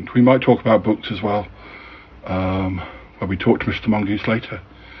don't. We might talk about books as well when we talk to Mr. Mongoose later.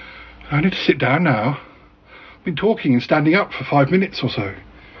 I need to sit down now. I've been talking and standing up for 5 minutes or so.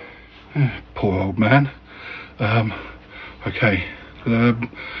 Poor old man. Okay.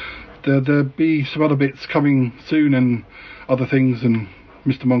 There'll be some other bits coming soon and other things, and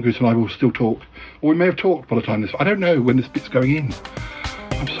Mr. Mongoose and I will still talk. Or we may have talked by the time this... I don't know when this bit's going in.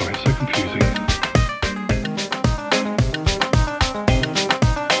 I'm sorry, it's so confusing.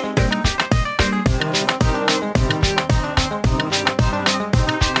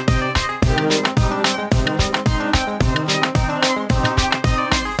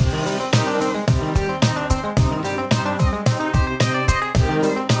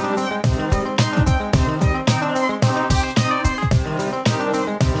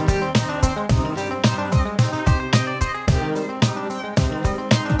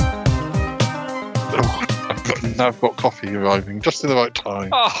 I've got coffee arriving just in the right time.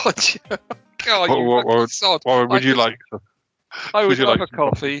 Oh, God, what would you like? I would like a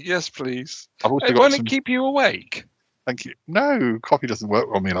coffee. Yes, please. I've also won't it keep you awake? Thank you. No, coffee doesn't work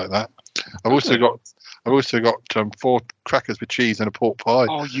on me like that. I've also got 4 crackers with cheese and a pork pie.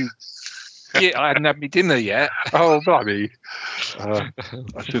 Oh, yeah, I hadn't had my dinner yet. Oh, blimey. I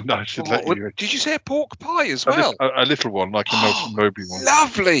should let you. Did you say a pork pie as well? A little one, like a Nelson Mobley one.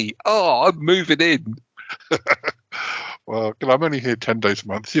 Lovely. Oh, I'm moving in. Well, I'm only here 10 days a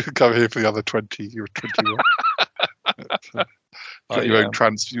month. You can come here for the other 20. You're 21.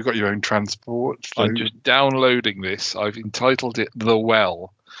 You've got your own transport. So. I'm just downloading this. I've entitled it The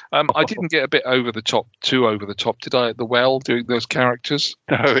Well. I didn't get a bit too over the top, did I, at The Well, doing those characters?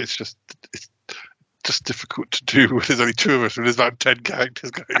 No, it's just difficult to do. There's only 2 of us, and there's about 10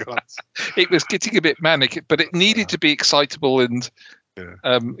 characters going on. It was getting a bit manic, but it needed to be excitable, and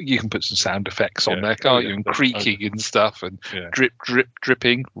you can put some sound effects on there, can't you? And creaking and stuff, and drip,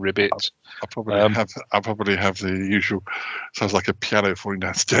 dripping, ribbit. I'll probably have the usual, sounds like a piano falling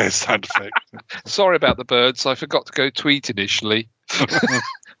downstairs sound effect. Sorry about the birds. I forgot to go tweet initially.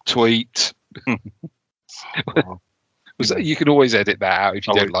 Tweet. You can always edit that out if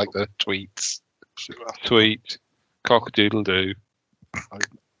you don't like the tweets. Tweet. Cock-a-doodle-doo.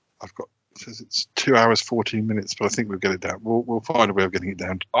 I've got, it says it's 2 hours 14 minutes, but I think we'll get it down. We'll find a way of getting it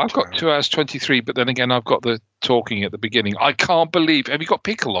down. I've got 2 hours 23, but then again, I've got the talking at the beginning. I can't believe. Have you got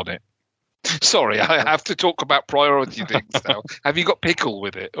pickle on it? Sorry, I have to talk about priority things now. Have you got pickle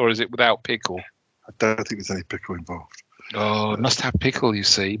with it, or is it without pickle? I don't think there's any pickle involved. Oh, it must have pickle, you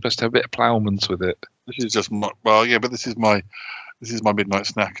see. It must have a bit of Ploughman's with it. This is just but this is my midnight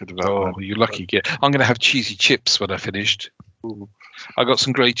snack. Oh, you lucky git. I'm going to have cheesy chips when I finished. Ooh. I got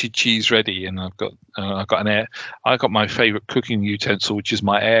some grated cheese ready, and I've got my favourite cooking utensil, which is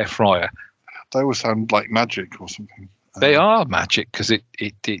my air fryer. They all sound like magic or something. They are magic because it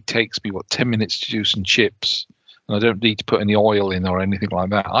takes me 10 minutes to do some chips. I don't need to put any oil in or anything like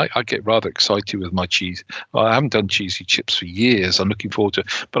that. I get rather excited with my cheese. Well, I haven't done cheesy chips for years. I'm looking forward to it.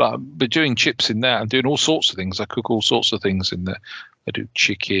 But I'm doing chips in there. I'm doing all sorts of things. I cook all sorts of things in there. I do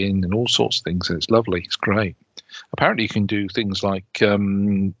chicken and all sorts of things, and it's lovely. It's great. Apparently, you can do things like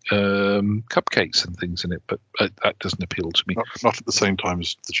cupcakes and things in it, but that doesn't appeal to me. Not at the same time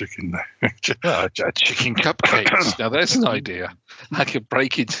as the chicken. Chicken cupcakes. Now, there's an idea. I could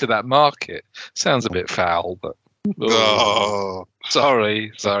break into that market. Sounds a bit foul, but... Oh,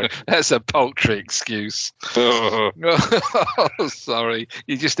 sorry. That's a paltry excuse. Oh, sorry.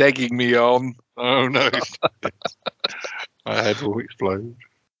 You're just egging me on. Oh, no. My head will explode.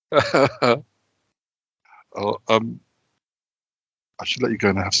 I should let you go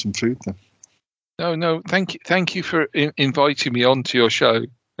and have some food then. No. Thank you for inviting me onto your show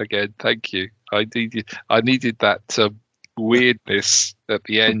again. Thank you. I needed that weirdness at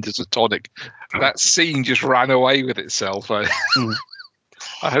the end as a tonic. That scene just ran away with itself. I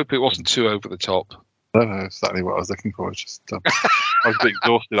hope it wasn't too over the top. No, exactly what I was looking for. It's just I was a bit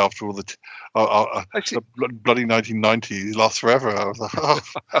exhausted after all the bloody 1990s lasts forever. I was like,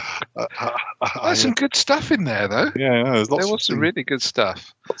 there's some good stuff in there, though. Yeah, there was some really good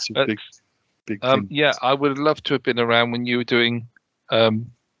stuff. Lots of big things. Yeah, I would have loved to have been around when you were doing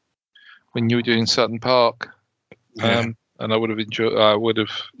Sutton Park. Yeah. And I would have enjoyed. I would have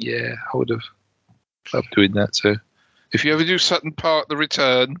loved doing that too. If you ever do Sutton Park, The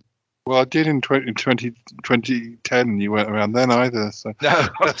Return. Well, I did in 2010. You weren't around then either. So. No,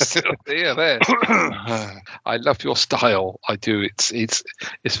 I'm still there. I love your style. I do. It's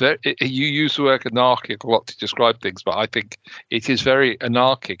very. You use the word anarchic a lot to describe things, but I think it is very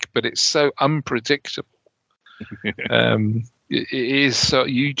anarchic. But it's so unpredictable. It is so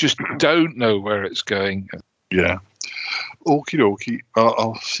you just don't know where it's going. Yeah. Okie dokie.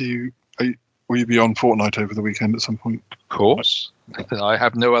 I'll see you. Will you be on Fortnite over the weekend at some point? Of course. I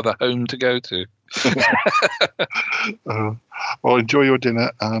have no other home to go to. Well, enjoy your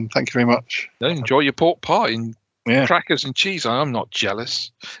dinner, and thank you very much. Enjoy your pork pie and crackers and cheese. I'm not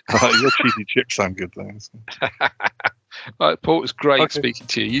jealous. Your cheesy chips sound good, though. Right, Paul, it's great speaking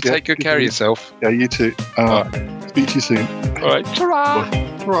to you. You take good care of yourself. Yeah, you too. Speak to you soon. All right. Ta-ra.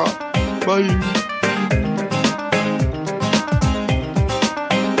 Ta-ra. Bye.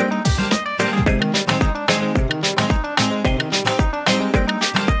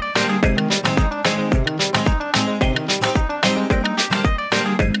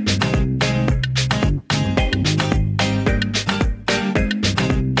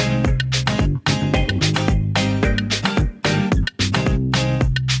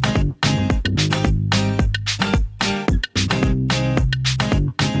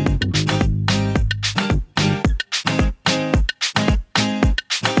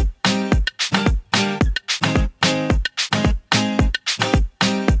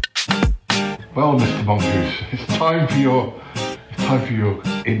 Well, Mr. Mongoose, it's time for your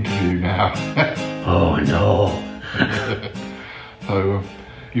interview now. Oh no! So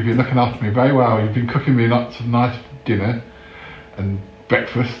you've been looking after me very well. You've been cooking me lots of nice dinner and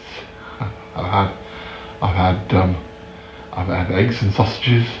breakfasts. I've had eggs and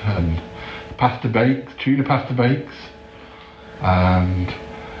sausages and tuna pasta bakes, and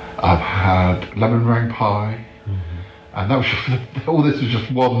I've had lemon meringue pie, and that was all. This was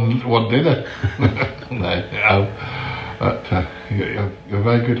just one dinner. But you're a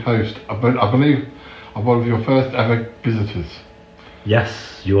very good host. I believe I'm one of your first ever visitors.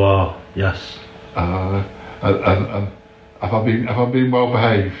 Yes, you are. Yes. And have I been well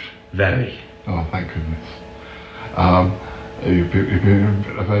behaved? Very. Oh, thank goodness. You've been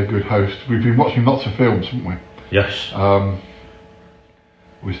a very good host. We've been watching lots of films, haven't we? Yes.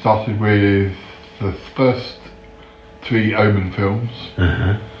 We started with the first 3 Omen films.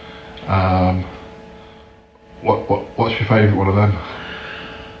 What's your favourite one of them?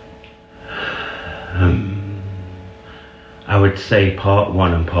 I would say part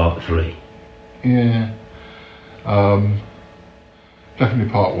 1 and part 3. Yeah. Definitely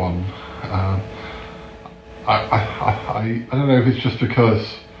part 1. I don't know if it's just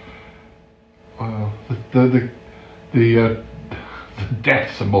because the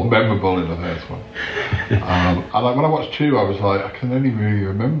deaths are more memorable in the first one. And when I watched 2, I was like, I can only really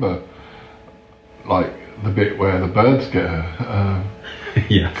remember like the bit where the birds get her.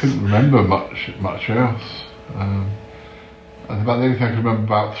 Yes. I couldn't remember much else. And about the only thing I could remember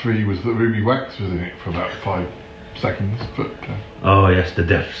about 3 was that Ruby Wax was in it for about 5 seconds. But oh yes, the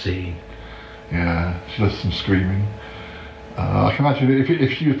death scene. Yeah, she does some screaming. I can imagine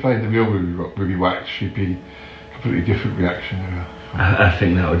if she was playing the real Ruby Wax, she'd be a completely different reaction. I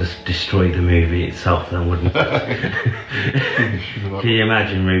think that would just destroy the movie itself then, wouldn't it? Can you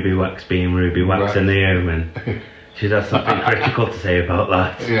imagine Ruby Wax being Ruby Wax and the Omen? She'd have something critical to say about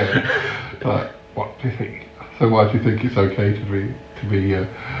that. Yeah. What do you think? So why do you think it's okay to be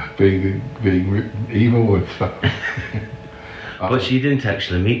being evil and stuff? But she didn't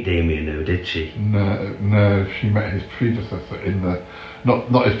actually meet Damien though, did she? No, she met his predecessor in the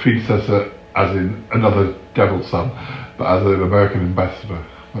not his predecessor as in another devil's son, but as an American ambassador.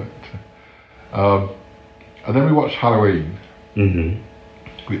 But, and then we watched Halloween,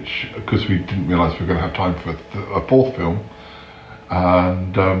 which because we didn't realise we were going to have time for a 4th film,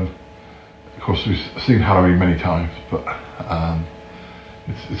 and of course we've seen Halloween many times, but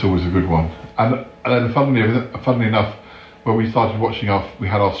it's always a good one. And then funnily enough, when we started watching we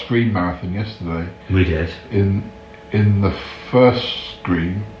had our Scream marathon yesterday. We did. In the first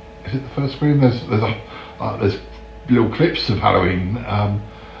Scream, is it the first Scream? There's little clips of Halloween,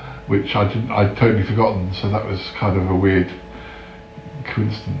 which I'd totally forgotten. So that was kind of a weird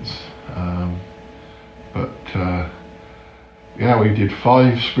coincidence. But yeah, we did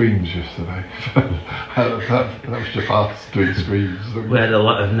 5 Screams yesterday. that was just us doing Screams. We had a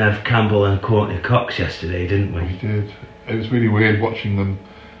lot of Nev Campbell and Courtney Cox yesterday, didn't we? We did. It was really weird watching them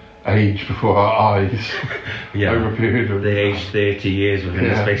age before our eyes. Yeah. Over a period of... They aged 30 years within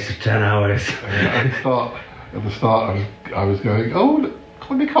the space of 10 hours. At the start, I was going, oh, look,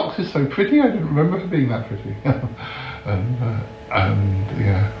 Courtney Cox is so pretty. I didn't remember her being that pretty. and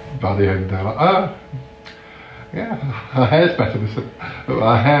yeah, by the end, they're like, yeah, her hair's better.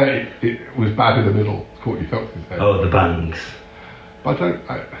 Her hair, it was bad in the middle. Courtney Cox's hair. Oh, the bangs. But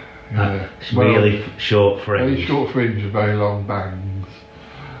really short fringe. Very short fringe and very long bangs.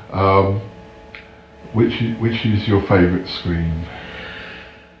 Which is your favourite Scream?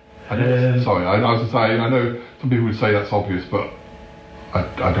 Sorry, I was saying, I know some people would say that's obvious, but I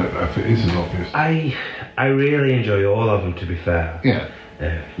don't know if it is as obvious. I really enjoy all of them, to be fair. Yeah.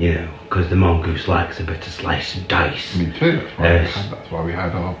 You know, because the Mongoose likes a bit of slice and dice. Me too. That's why we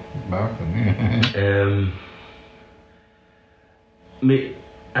had our marathon.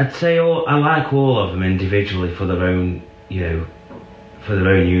 I'd say I like all of them individually for their own, for their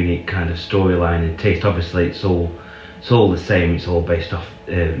own unique kind of storyline and taste. Obviously, it's all the same. It's all based off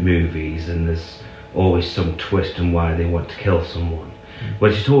movies, and there's always some twist on why they want to kill someone,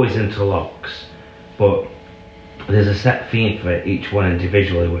 which it always interlocks. But there's a set theme for each one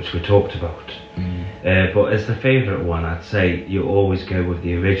individually, which we talked about. But as the favourite one, I'd say you always go with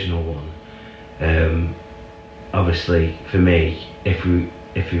the original one. Obviously, for me, if you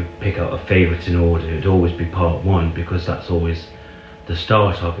pick out a favourite in order, it'd always be part 1, because that's always the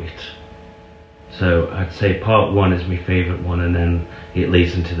start of it. So I'd say part 1 is my favourite one, and then it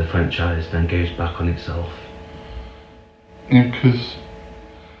leads into the franchise, then goes back on itself. Yeah, because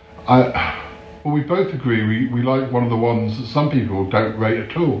we both agree we like one of the ones that some people don't rate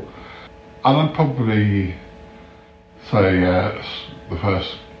at all. And I'd probably say the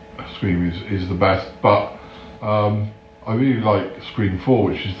first Scream is the best, but I really like Scream 4,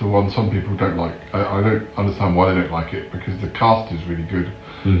 which is the one some people don't like. I don't understand why they don't like it, because the cast is really good.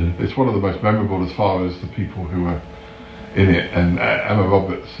 It's one of the most memorable as far as the people who are in it, and Emma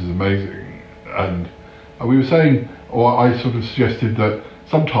Roberts is amazing. And we were saying, or I sort of suggested that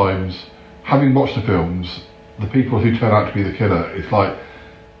sometimes, having watched the films, the people who turn out to be the killer, it's like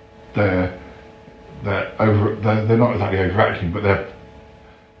they're not exactly overacting, but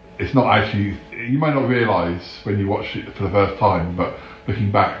it's not actually. You might not realise when you watch it for the first time, but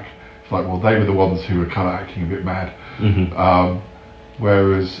looking back, it's like, well, they were the ones who were kind of acting a bit mad.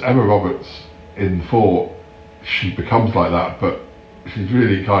 Whereas Emma Roberts in 4, she becomes like that, but she's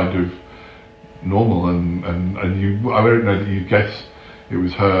really kind of normal, and you. I don't know that you guess it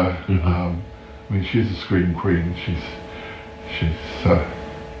was her. I mean, she's a scream queen.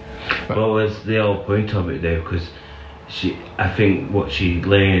 Well, that's the whole point of it, though, because I think what she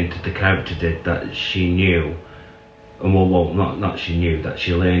learned, the character did, that she knew, and not she knew, that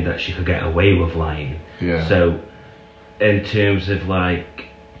she learned that she could get away with lying. Yeah. So, in terms of like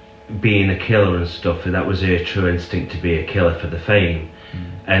being a killer and stuff, that was her true instinct to be a killer for the fame.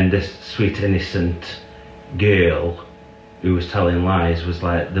 And this sweet innocent girl who was telling lies was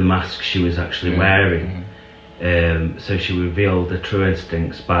like the mask she was actually wearing. So she revealed her true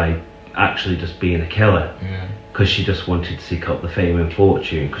instincts by actually just being a killer, because she just wanted to seek out the fame and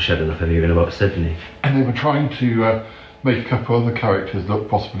fortune, because she had enough of hearing about Sydney. And they were trying to make a couple of other characters look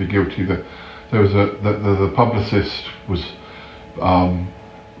possibly guilty. There was the publicist was.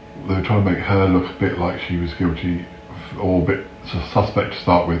 They were trying to make her look a bit like she was guilty, or a bit suspect to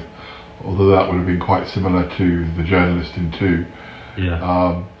start with, although that would have been quite similar to the journalist in 2.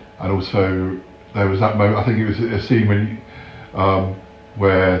 And also there was that moment, I think it was a scene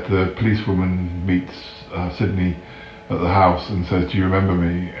where the policewoman meets Sydney at the house and says, "Do you remember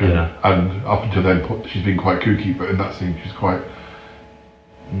me?" And up until then she's been quite kooky, but in that scene she's quite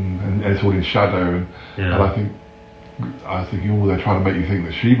and it's all in shadow, and I was thinking, oh, they're trying to make you think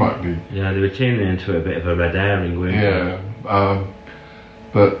that she might be. Yeah, they were turning into a bit of a red herring, weren't they?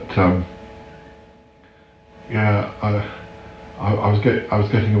 Yeah, I was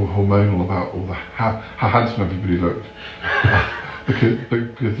getting all hormonal about all how handsome everybody looked. because I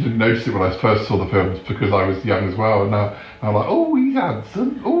didn't notice it when I first saw the films, because I was young as well, and now I'm like, oh, he's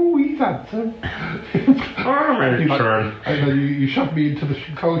handsome. Oh, he's handsome. And then you shoved me into the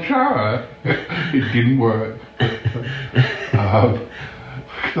cold shower. It didn't work. Because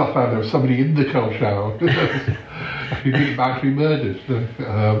I found there was somebody in the cold shower who didn't about to be murdered.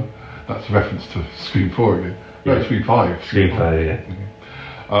 That's a reference to Scream 4 again. No, Scream 5. Scream 5, yeah.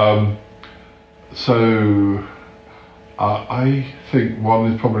 So I think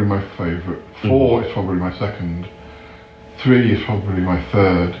 1 is probably my favourite. 4 is probably my second. 3 is probably my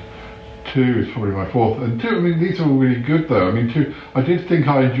third. 2 is probably my fourth. And 2, I mean, these are all really good though. I mean, 2, I did think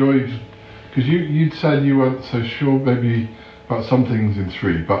I enjoyed, because you'd said you weren't so sure maybe about some things in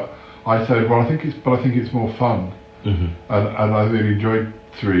 3, but I said, well, I think it's more fun. And I really enjoyed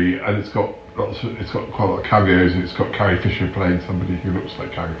 3, and it's got quite a lot of cameos, and it's got Carrie Fisher playing somebody who looks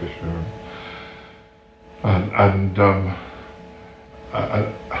like Carrie Fisher. And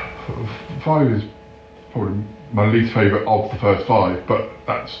 5 is probably my least favourite of the first 5, but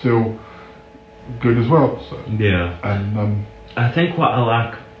that's still good as well. So. Yeah. And I think what I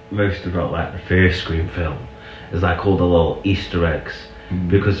like most about like the first Scream film is like all the little Easter eggs,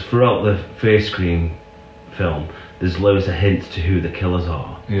 because throughout the first Scream film there's loads of hints to who the killers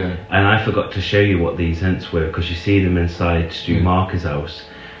are. Yeah. And I forgot to show you what these hints were, because you see them inside Stu Marker's house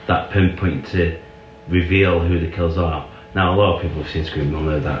that pinpoint to reveal who the killers are. Now a lot of people who've seen Scream will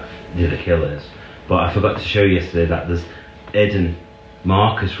know that they're the killers, but I forgot to show you yesterday that there's hidden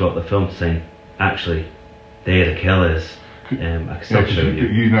markers throughout the film saying, actually, they're the killers. I can still show you.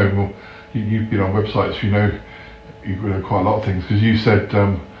 You know more. You've been on websites. You know quite a lot of things, because you said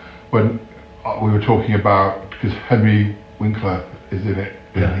when we were talking about, because Henry Winkler is in it,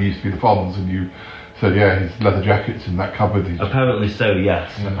 and he used to be the Fonz, and you said, yeah, his leather jacket's in that cupboard. Apparently so,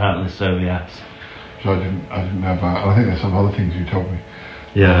 yes. Yeah. Apparently so, yes. Which I didn't know about, and I think there's some other things you told me.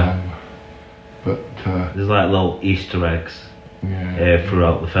 Yeah. But there's like little Easter eggs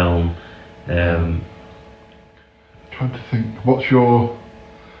throughout the film. Trying to think, what's your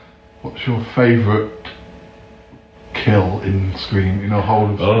favourite kill in Scream, in a whole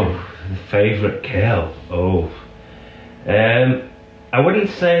of Scream? Oh, the favourite kill. Oh, I wouldn't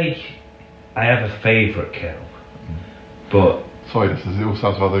say I have a favourite kill, but sorry, it all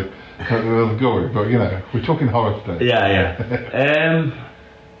sounds rather gory, but you know, we're talking horror today. Yeah.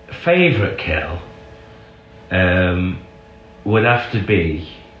 Favourite kill would have to be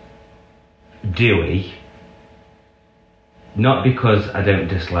Dewey. Not because I don't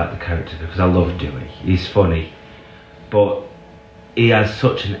dislike the character, because I love Dewey. He's funny, but he has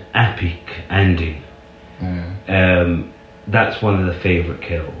such an epic ending. Yeah. That's one of the favourite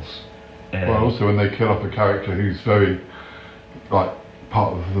kills. Well, also when they kill off a character who's very, like,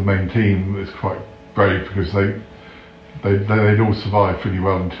 part of the main team, it's quite brave because they'd all survived pretty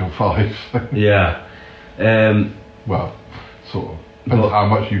well until 5. Yeah. Well, sort of. Depends how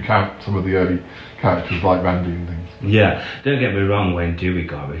much you count some of the early characters like Randy and things. Yeah, don't get me wrong, when Dewey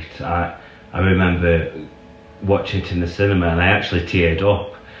got it, I remember watching it in the cinema and I actually teared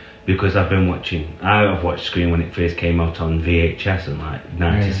up because I've watched Scream when it first came out on VHS in like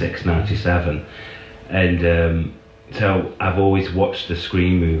 96, 97. And so I've always watched the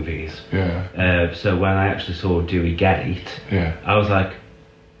Scream movies. Yeah. So when I actually saw Dewey get it, I was like,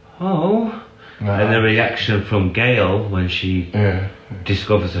 oh. And the reaction from Gail when she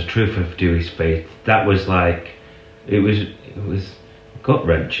discovers the truth of Dewey's fate, that was like, it was gut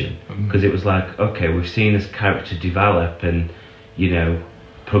wrenching because it was like, okay, we've seen this character develop and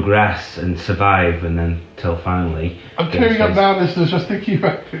progress and survive, and then till finally. I'm tearing up now, listeners, just thinking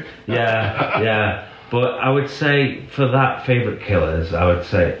about it. Yeah. But I would say for that favourite killers, I would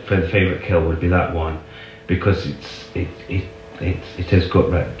say for the favourite kill would be that one because it is gut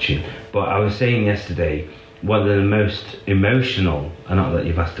wrenching. But I was saying yesterday, one of the most emotional, and not that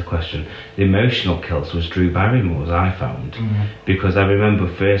you've asked the question, the emotional kills was Drew Barrymore's, I found, because I remember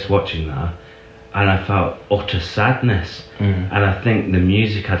first watching that and I felt utter sadness, and I think the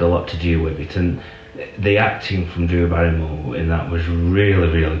music had a lot to do with it, and the acting from Drew Barrymore in that was really,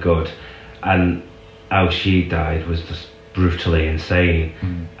 really good, and how she died was just brutally insane.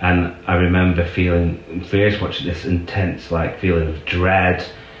 And I remember feeling first watching this intense feeling of dread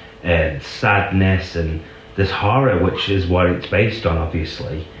and sadness and this horror, which is what it's based on,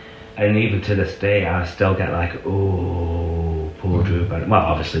 obviously. And even to this day I still get like, oh, poor Drew Barrymore. Well,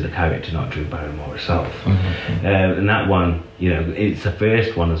 obviously the character, not Drew Barrymore herself. And that one, it's the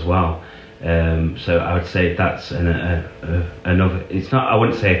first one as well. So I would say that's another, it's not, I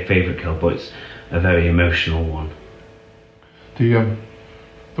wouldn't say a favourite kill, but it's a very emotional one. The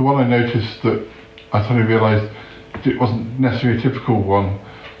one I noticed that I suddenly realised it wasn't necessarily a typical one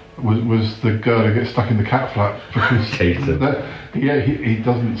was the girl who gets stuck in the cat flap because he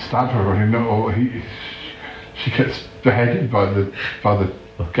doesn't stab her or anything, or she gets beheaded by the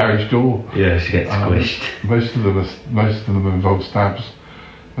garage door. Yeah, she gets squished. Most of them involve stabs,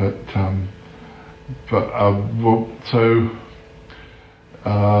 I'm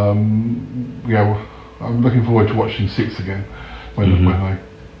looking forward to watching 6 again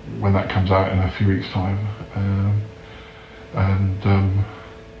when that comes out in a few weeks' time. I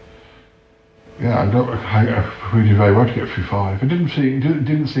really did very well to get through 5. It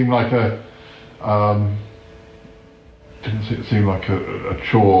didn't seem like a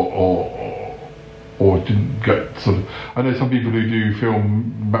chore or didn't get sort of. I know some people who do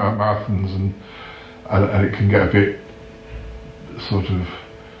film marathons and it can get a bit sort of.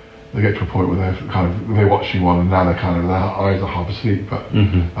 They get to a point where they're watching one and now their eyes are half asleep. But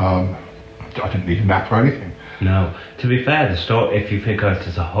I didn't need a nap or anything. No, to be fair, the story, if you think of it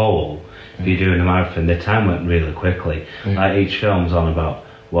as a whole, if you're doing a marathon, the time went really quickly. Like each film's on about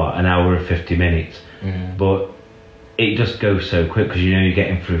an hour and 50 minutes, but it just goes so quick because you're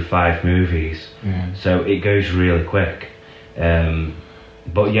getting through 5 movies, so it goes really quick.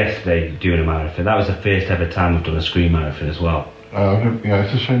 But yesterday doing a marathon, that was the first ever time I've done a Scream marathon as well.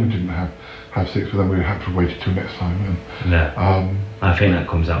 It's a shame we didn't have 6, but then we have to wait until next time. I think that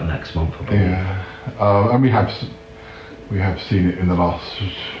comes out next month. And we have seen it in the last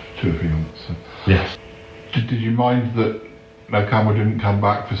 2 or 3 months. So. Yes. Did you mind that Nev Campbell didn't come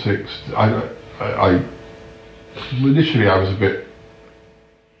back for 6? I initially I was a bit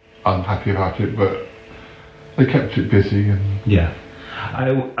unhappy about it, but they kept it busy and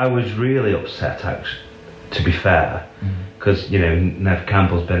I was really upset actually, to be fair, because Nev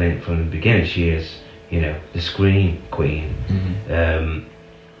Campbell's been in it from the beginning. She is the Scream queen,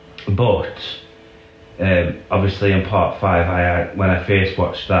 but obviously in part 5 when I first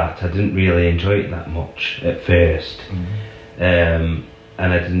watched that I didn't really enjoy it that much at first, and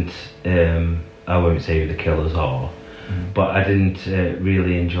I didn't I won't say who the killers are, but I didn't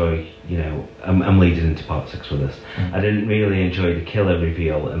really enjoy, I'm leading into part 6 with this. I didn't really enjoy the killer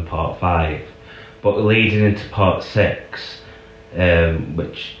reveal in part 5, but leading into part 6,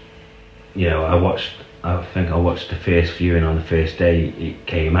 which I think I watched the first viewing on the first day it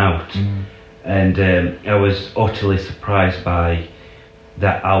came out, and I was utterly surprised by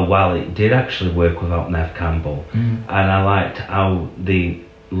that, how well it did actually work without Nev Campbell, and I liked how they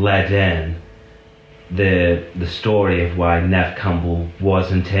led in the story of why Nev Campbell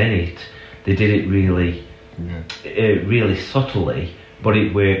wasn't in it. They did it really really subtly, but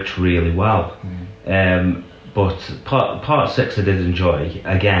it worked really well. But part 6 I did enjoy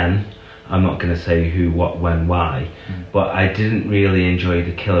again, I'm not going to say who, what, when, why, but I didn't really enjoy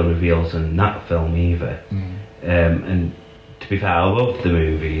the killer reveals in that film either. And to be fair, I love the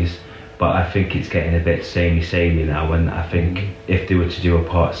movies, but I think it's getting a bit samey now, and I think if they were to do a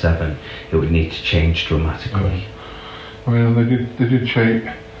part 7, it would need to change dramatically. I mean, they did change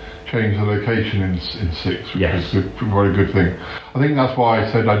the location in 6, which was a very good thing. I think that's why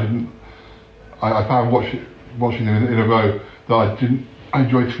I said I found watching them in a row that I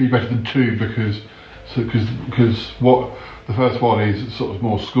enjoyed 3 better than 2 because what the first one is sort of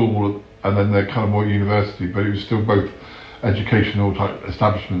more school and then they're kind of more university, but it was still both educational type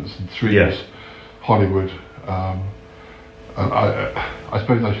establishments, and 3 was Hollywood. I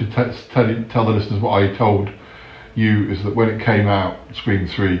suppose I should tell the listeners what I told you is that when it came out, Scream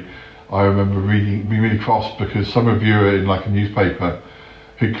 3, I remember being really cross because some reviewer in like a newspaper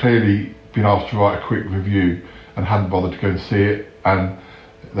who'd clearly been asked to write a quick review and hadn't bothered to go and see it, and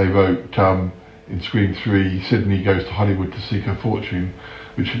they wrote in Scream 3, Sydney goes to Hollywood to seek her fortune,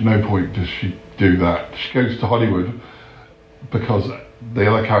 which at no point does she do that. She goes to Hollywood because the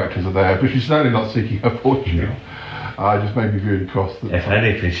other characters are there, but she's certainly not seeking her fortune. It just made me really cross. If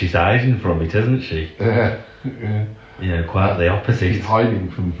anything, she's hiding from it, isn't she? Yeah. Yeah, quite the opposite. She's hiding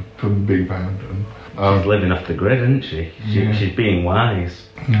from being found. And, she's living off the grid, isn't she? She's being wise.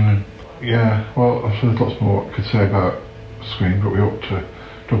 Yeah, well, I'm sure there's lots more I could say about Scream, but we ought to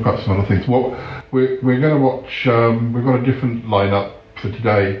talk about some other things. Well, we're going to watch, we've got a different lineup for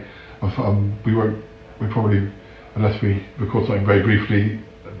today. We probably, unless we record something very briefly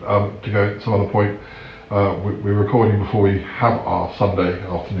to go at some other point, we're recording before we have our Sunday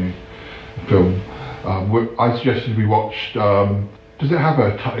afternoon film. I suggested we watched, does it have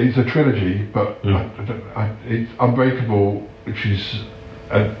it's a trilogy, but it's Unbreakable, which is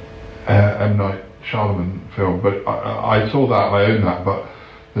an M. Night Shyamalan film, but I saw that and I own that, but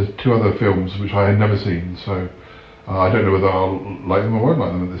there's 2 other films which I had never seen, so I don't know whether I'll like them or won't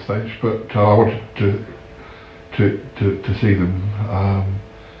like them at this stage, but I wanted to see them.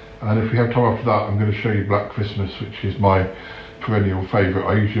 And if we have time after that, I'm going to show you Black Christmas, which is my perennial favourite.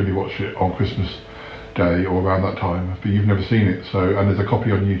 I usually watch it on Christmas Day or around that time, but you've never seen it, so, and there's a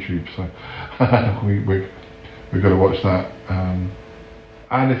copy on YouTube, so we're going to watch that.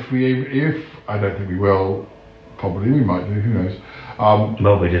 And if I don't think we will, probably we might do, who knows.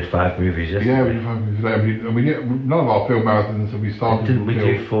 Well, we did 5 movies yesterday. Yeah, we did 5 movies today. None of our film marathons have we started. Didn't we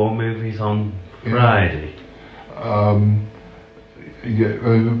do 4 movies on Friday?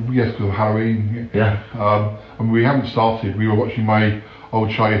 Yes, because of Halloween. Yeah. And we haven't started. We were watching my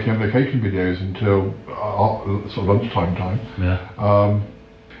old Shy ATM location videos until sort of lunchtime time. Yeah.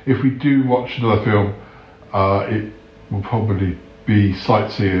 If we do watch another film, it will probably be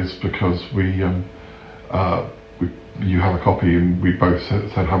Sightseers because you have a copy and we both said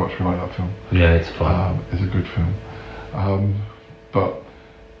how much we like that film. Yeah, it's fun. It's a good film. But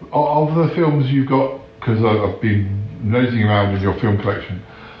of the films you've got, because I've been nosing around in your film collection,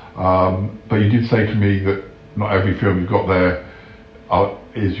 but you did say to me that not every film you've got there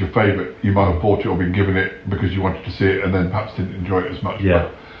is your favourite. You might have bought it or been given it because you wanted to see it and then perhaps didn't enjoy it as much. Yeah.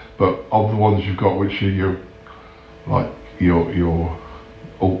 But of the ones you've got, which are your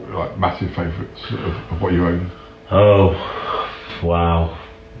massive favourites of what you own? Oh, wow,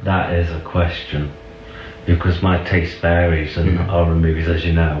 that is a question, because my taste varies in horror movies, as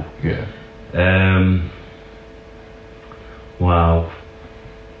you know. Yeah. Wow,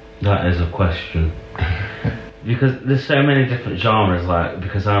 that is a question. Because there's so many different genres,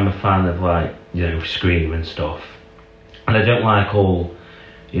 because I'm a fan of Scream and stuff, and I don't like all,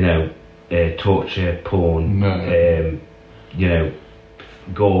 torture, porn,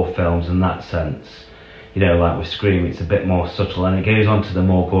 gore films in that sense. Like with Scream, it's a bit more subtle, and it goes on to the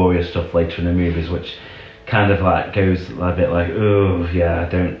more gorier stuff later in the movies, which kind of goes a bit oh yeah, I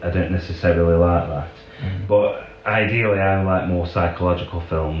don't necessarily like that. But ideally, I like more psychological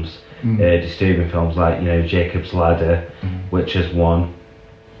films, disturbing films like Jacob's Ladder, which is one,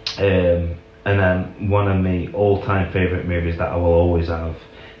 and then one of my all-time favourite movies that I will always have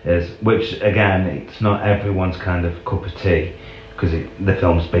is, which again, it's not everyone's kind of cup of tea, because the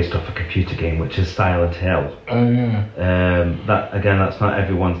film's based off a computer game, which is Silent Hill. Oh yeah. That's not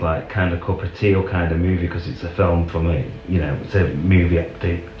everyone's kind of cup of tea or kind of movie, because it's a film from it's a movie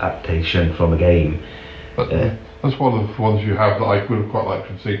adaptation from a game. But that's one of the ones you have that I would have quite liked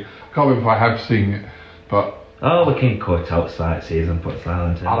to see. I can't remember if I have seen it, but. Oh, we can cut out Sightseers and put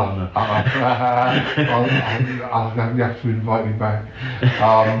Silent Hill on there. You have to invite me back.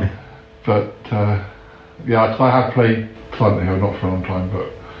 Yeah, I have played Silent Hill, not for a long time,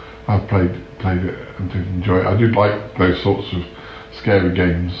 but I've played it and did enjoy it. I do like those sorts of scary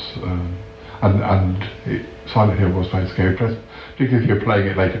games, and Silent Hill was very scary, particularly if you're playing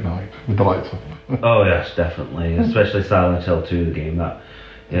it late at night with the lights off. Oh yes, definitely, especially Silent Hill 2, the game that,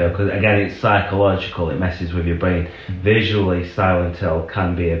 because again it's psychological, it messes with your brain. Visually, Silent Hill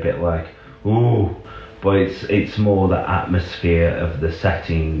can be a bit like, ooh, but it's more the atmosphere of the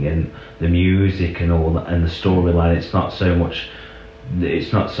setting and the music and all that, and the storyline. It's not so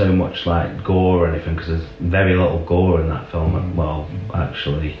much like gore or anything, because there's very little gore in that film. Well,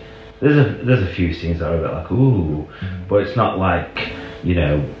 actually, there's a few scenes that are a bit like ooh, but it's not like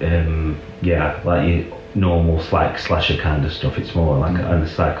like your normal like slasher kind of stuff. It's more like on a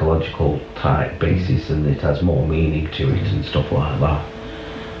psychological type basis, and it has more meaning to it and stuff like that.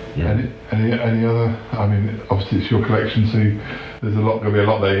 Yeah. Any other? I mean, obviously it's your collection, so there's going to be a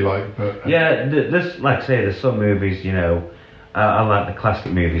lot there you like. But there's, like I say, there's some movies. I like the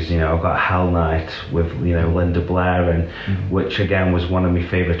classic movies. I've got Hell Night with Linda Blair, and which again was one of my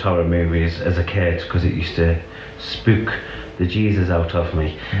favourite horror movies as a kid, because it used to spook the Jesus out of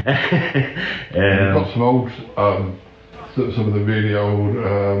me. You've got some old, some of the really old.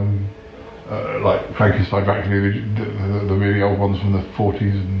 Like Frankenstein, Dracula, the really old ones from the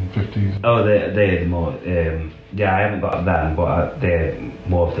 40s and 50s. Oh, they're the more. I haven't got them, but they're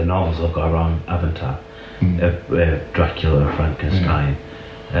more of the novels I've got around, haven't I? Of Dracula and Frankenstein.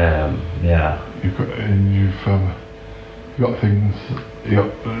 You've got things. You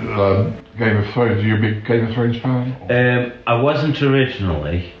got Game of Thrones. Are you a big Game of Thrones fan? I wasn't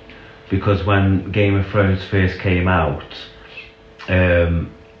originally, because when Game of Thrones first came out,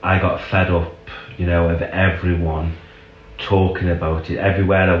 I got fed up, of everyone talking about it.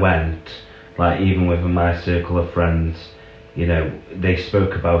 Everywhere I went, like even within my circle of friends, they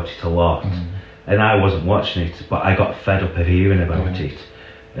spoke about it a lot. And I wasn't watching it, but I got fed up of hearing about it.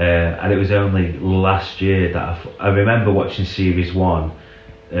 And it was only last year that I remember watching series 1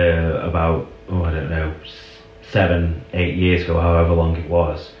 about, 7-8 years ago, however long it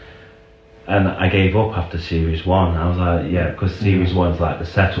was. And I gave up after series 1. I was like, because series 1's like the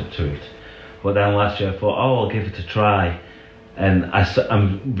setup to it. But then last year I thought, I'll give it a try. And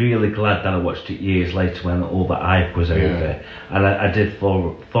I'm really glad that I watched it years later when all the hype was over. And I did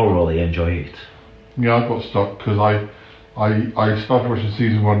thoroughly enjoy it. Yeah, I got stuck because I started watching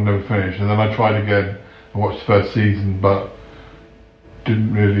season 1 and never finished. And then I tried again and watched the first season, but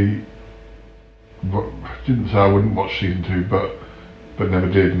didn't say I wouldn't watch season 2, but never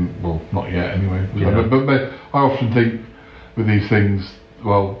did, and well, not yet anyway. Yeah. But I often think with these things,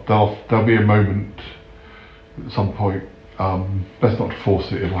 well, there'll be a moment at some point. Best not to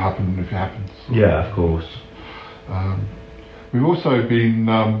force it. It'll happen if it happens. Yeah, of course. We've also been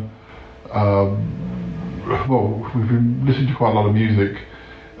we've been listening to quite a lot of music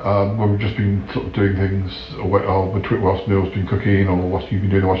where we've just been sort of doing things whilst Neil's been cooking or what you've been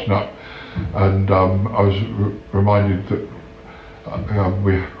doing washing up, and I was reminded that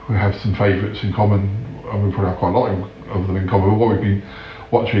we have some favourites in common, and we probably have quite a lot of them in common. What we've been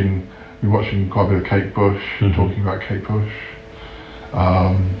watching quite a bit of Kate Bush, talking about Kate Bush,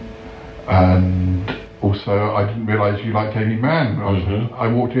 and also I didn't realise you liked Amy Mann. I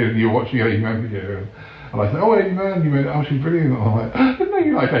walked in and you were watching an Amy Mann video, and I said, "Oh, Amy Mann," you went, "Oh, she's brilliant." And I'm like, "I didn't know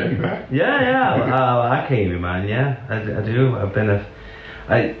you liked Amy Mann." I like Amy Mann. Yeah, I do. I've been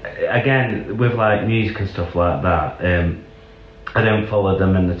again with like music and stuff like that. I don't follow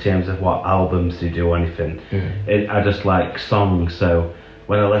them in the terms of what albums they do or anything. I just like songs, so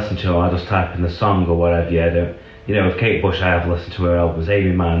when I listen to them, I just type in the song or whatever. I don't, with Kate Bush, I have listened to her albums.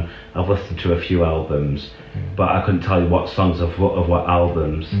 Amy Mann, I've listened to a few albums, but I couldn't tell you what songs of what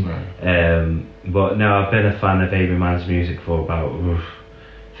albums. But no, I've been a fan of Amy Mann's music for about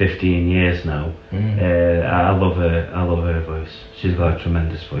 15 years now. I love her voice. She's got a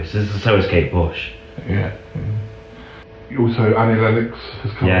tremendous voice. So is Kate Bush. Also, Annie Lennox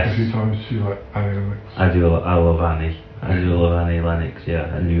has come up a few times. Do you like Annie Lennox? I do. I love Annie. I do love Annie Lennox.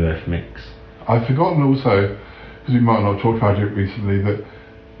 Yeah, a New Earth Mix. I've forgotten also, because we might not have talked about it recently, that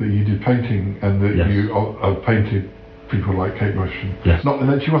you did painting and that you painted people like Kate Bush. And not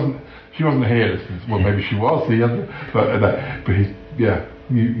that she wasn't here. Well, maybe she was the other, but he's who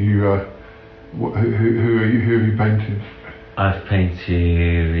have you painted? I've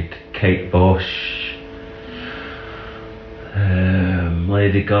painted Kate Bush.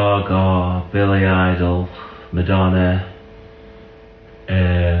 Lady Gaga, Billy Idol, Madonna,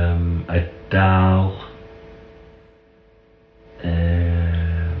 Adele,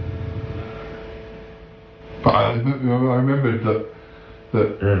 but I remembered that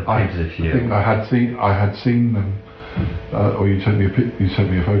I think I had seen them, or you sent me a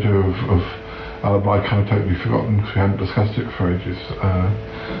photo but I kind of totally forgotten because we hadn't discussed it for ages.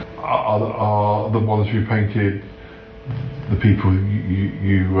 Are the ones you painted the people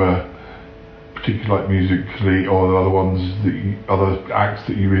you particularly like musically, or the other ones other acts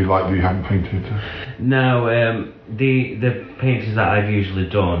that you really like that you haven't painted? No, the paintings that I've usually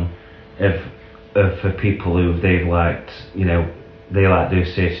done are for people who they've liked, they like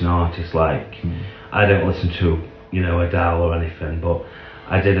those certain artists. Like, I don't listen to, Adele or anything, but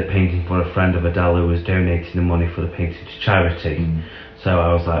I did a painting for a friend of Adele who was donating the money for the painting to charity. So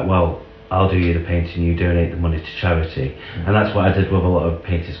I was like, well, I'll do you the painting, you donate the money to charity. And that's what I did with a lot of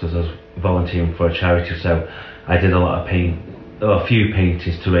paintings, because I was volunteering for a charity. So I did a few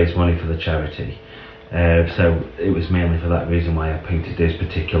paintings to raise money for the charity. So it was mainly for that reason why I painted those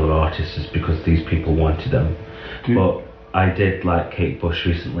particular artists, is because these people wanted them. But I did like Kate Bush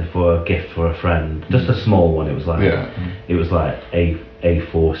recently for a gift for a friend, just a small one. It was like it was like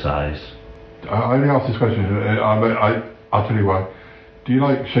A4 size. I only asked this question. I'll tell you why. Do you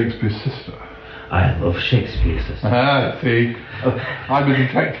like Shakespeare's sister? I love Shakespeare's sister. See, I'm a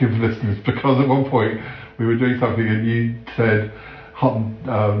detective, listeners, because at one point we were doing something and you said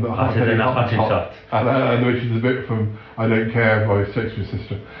Hottentot, and which is a bit from I Don't Care by Shakespeare's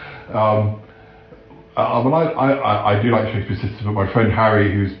sister. I do like Shakespeare's sister, but my friend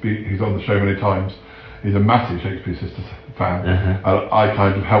Harry, who's on the show many times, is a massive Shakespeare's sister fan, and I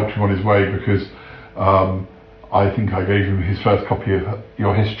kind of helped him on his way because I think I gave him his first copy of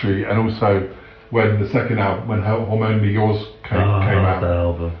Your History, and also when the second album, when Hormonally Yours came out, the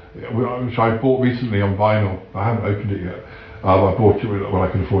album, which I bought recently on vinyl. I haven't opened it yet. I bought it when I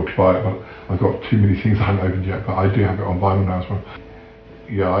could afford to buy it, but I've got too many things I haven't opened yet. But I do have it on vinyl now as well.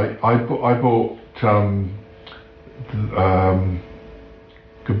 Yeah, I bought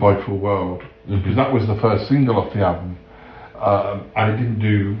Goodbye Cruel World, because that was the first single off the album, and it didn't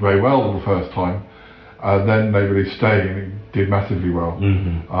do very well the first time. Then they released Stay, and it did massively well.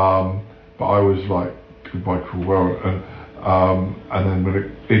 But I was like, Goodbye Cruel World, and then when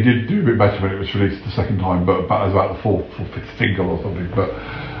it did do a bit better when it was released the second time, but as about the fourth or fifth single or something. But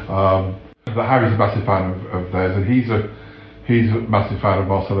Harry's a massive fan of theirs, and he's a massive fan of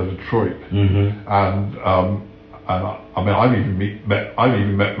Marcella Detroit, and I mean I've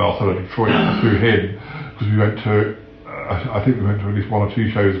even met Marcella Detroit through him, because we went to I think we went to at least one or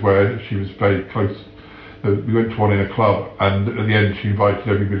two shows where she was very close. We went to one in a club, and at the end she invited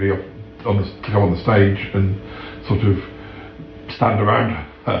everybody to come on the stage and sort of stand around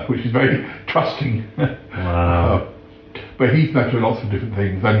her, which is very trusting. Wow. But he's met her in lots of different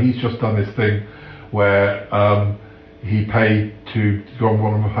things, and he's just done this thing where he paid to go on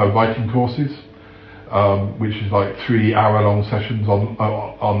one of her writing courses, which is like 3-hour-long sessions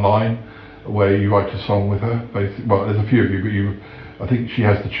online, where you write a song with her. Basically, well, there's a few of you, but I think she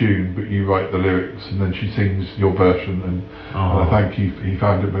has the tune, but you write the lyrics, and then she sings your version. And I think he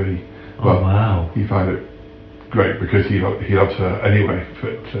found it very well. Wow. He found it great because he loves her anyway.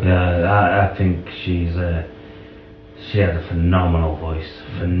 But, I think she had a phenomenal voice.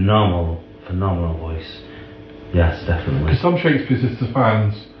 Phenomenal voice. Yes, definitely. Because some Shakespeare Sister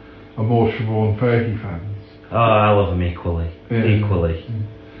fans are more Siobhan Fairey fans. Oh, I love them equally. Yeah. Equally.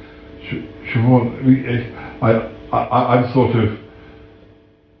 Siobhan, I'm sort of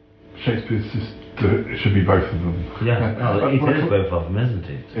Shakespeare's Sister. It should be both of them. Yeah, it is both of them, isn't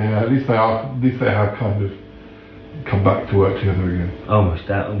it? Yeah, at least they have kind of come back to work together again. Almost.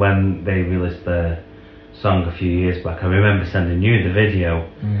 When they released their song a few years back, I remember sending you the video.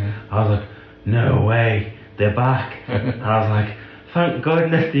 I was like, no way, they're back. And I was like, thank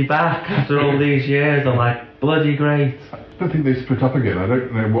goodness they're back after all these years. I'm like, bloody great. I don't think they split up again. I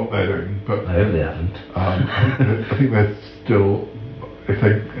don't know what they're doing, but I hope they haven't. I think they're still.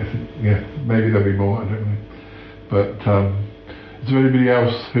 Maybe there'll be more. I don't know. But is there anybody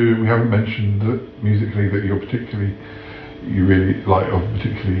else who we haven't mentioned musically that you really like, or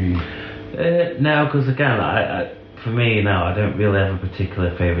particularly? No, because again, for me now, I don't really have a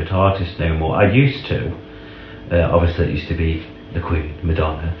particular favourite artist no more. I used to. Obviously, it used to be the Queen,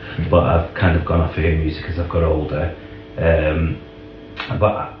 Madonna, but I've kind of gone off her music as I've got older.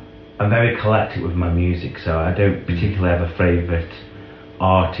 But I'm very eclectic with my music, so I don't particularly have a favourite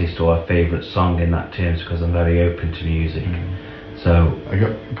artist or a favourite song in that terms, because I'm very open to music. So I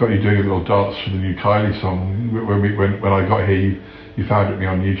got you doing a little dance for the new Kylie song when I got here. You found me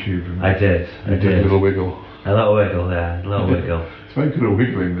on YouTube. And I did. You did a little wiggle. A little wiggle, yeah, a little wiggle. It's very good at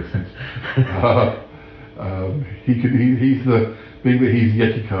wiggling, this is. He's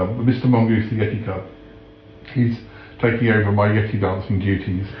Yeti Cub, Mr. Mongoose the Yeti Cub. He's taking over my Yeti dancing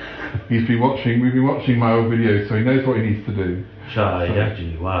duties. We've been watching my old videos, so he knows what he needs to do. He's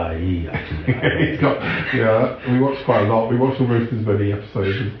got, we watched quite a lot. We watched almost as many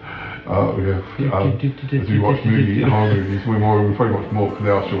episodes as we watch movies, horror movies. We probably watch more because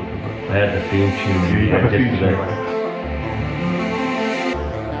they are shorter. I had the theme tune. Yeah, the theme tune.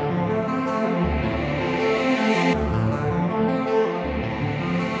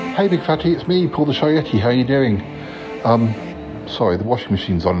 Hey Big Fatty, it's me, Paul the Shy Yeti. How are you doing? Sorry, the washing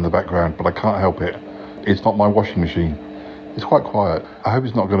machine's on in the background, but I can't help it. It's not my washing machine. It's quite quiet. I hope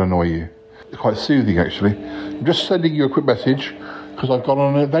it's not going to annoy you. It's quite soothing, actually. I'm just sending you a quick message because I've gone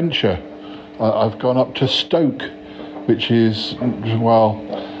on an adventure. I've gone up to Stoke, which is,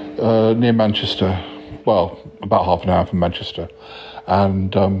 near Manchester. Well, about half an hour from Manchester.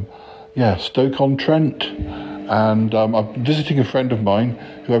 And, Stoke-on-Trent. And I'm visiting a friend of mine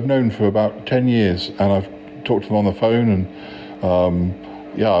who I've known for about 10 years, and I've talked to them on the phone, and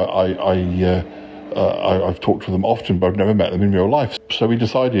I've talked to them often, but I've never met them in real life. So we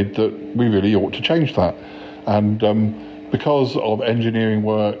decided that we really ought to change that. And because of engineering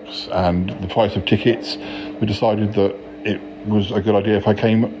works and the price of tickets, we decided that it was a good idea if I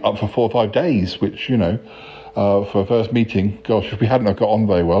came up for 4 or 5 days, which, for a first meeting, gosh, if we hadn't have got on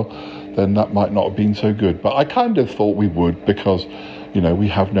very well, then that might not have been so good. But I kind of thought we would because, we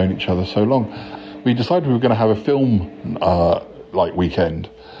have known each other so long. We decided we were going to have a film weekend,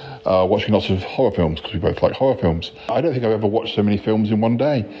 watching lots of horror films because we both like horror films. I don't think I've ever watched so many films in one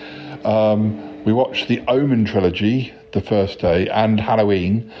day. We watched the Omen trilogy the first day and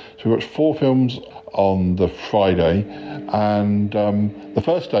Halloween. So we watched 4 films on the Friday, and the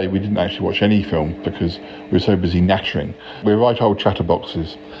first day we didn't actually watch any film because we were so busy nattering. We're right old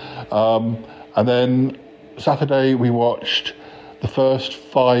chatterboxes. And then Saturday we watched the first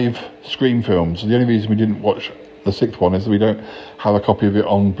 5 Scream films. The only reason we didn't watch the 6th one is that we don't have a copy of it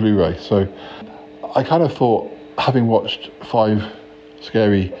on Blu-ray. So I kind of thought, having watched 5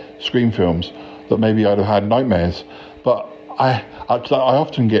 scary Scream films, that maybe I'd have had nightmares. But I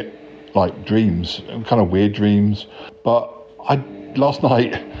often get dreams, kind of weird dreams. But last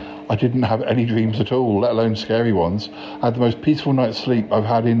night I didn't have any dreams at all, let alone scary ones. I had the most peaceful night's sleep I've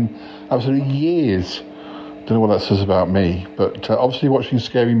had in absolutely years. Don't know what that says about me, but obviously watching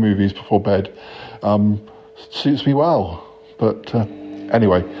scary movies before bed suits me well. But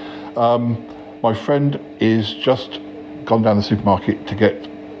anyway, my friend is just gone down the supermarket to get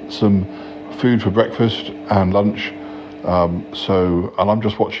some food for breakfast and lunch. And I'm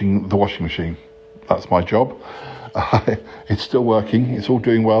just watching the washing machine. That's my job. It's still working. It's all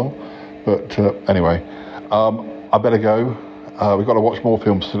doing well. But anyway, I better go. We've got to watch more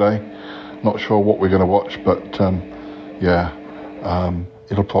films today. Not sure what we're going to watch, but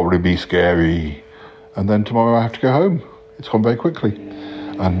it'll probably be scary. And then tomorrow I have to go home. It's gone very quickly.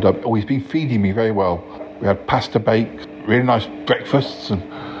 And he's been feeding me very well. We had pasta bake, really nice breakfasts, and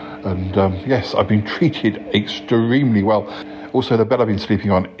yes, I've been treated extremely well. Also, the bed I've been sleeping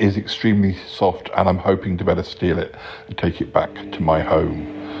on is extremely soft, and I'm hoping to better steal it and take it back to my home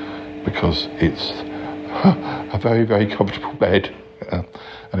because it's a very, very comfortable bed.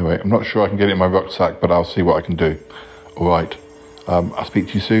 Anyway, I'm not sure I can get it in my rucksack, but I'll see what I can do. All right, I'll speak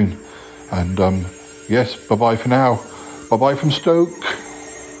to you soon. And yes, bye-bye for now. Bye-bye from Stoke.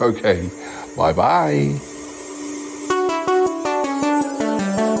 Okay, bye-bye.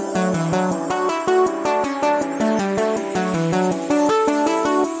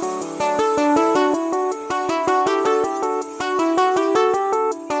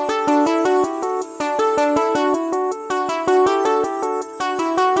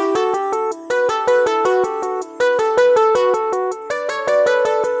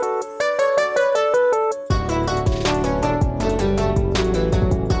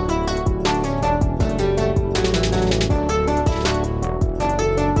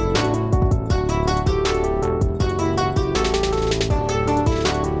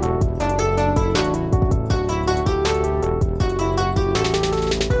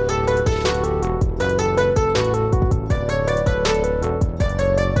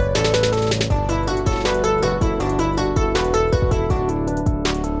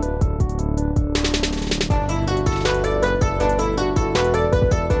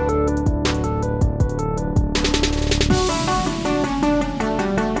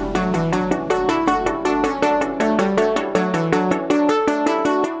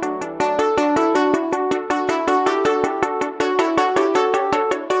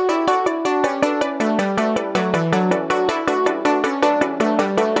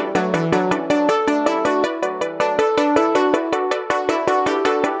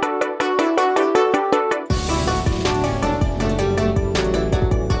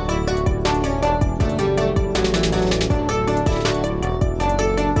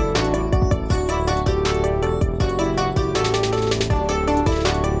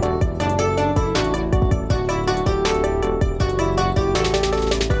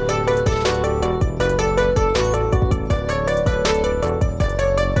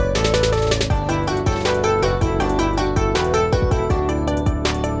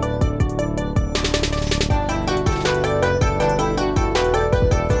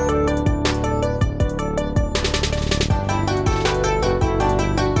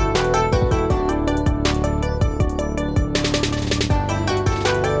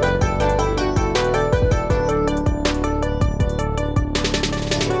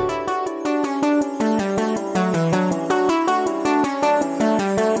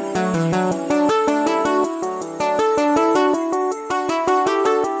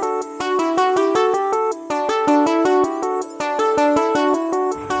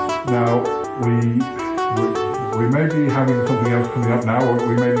 Now, we may be having something else coming up now, or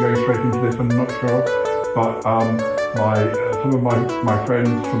we may be going straight into this, I'm not sure. But some of my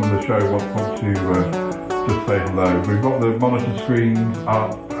friends from the show want to just say hello. We've got the monitor screens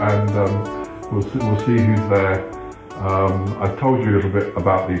up, and we'll see who's there. I've told you a little bit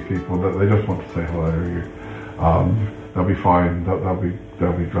about these people, that they just want to say hello to you. They'll be fine. They'll be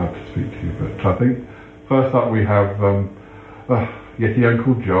glad to speak to you. But I think first up we have Yeti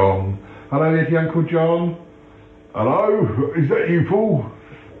Uncle John. Hello, Yeti Uncle John. Hello, is that you, Paul?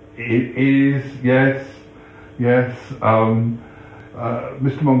 It is. Yes. Mr.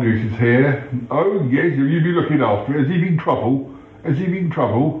 Mongoose is here. Oh yes, have you been looking after it? Has he been trouble?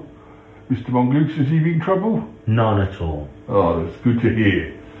 Mr. Mongoose, has he been trouble? None at all. Oh, that's good to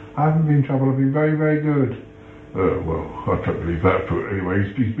hear. I haven't been in trouble. I've been very, very good. Well, I don't believe that, but anyway,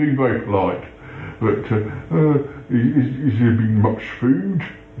 he's been very polite. But is there been much food?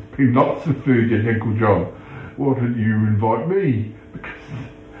 There's been lots of food, yes, Uncle John. Why didn't you invite me?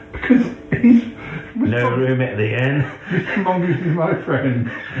 Because he's... No room at the inn. Mr. Mongoose is my friend.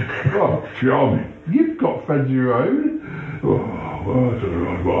 Oh, charming. You've got friends of your own? Oh, well, I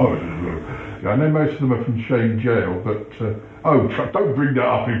don't know. Yeah, I know most of them are from Shane Jail, but... don't bring that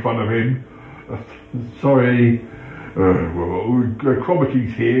up in front of him. Sorry.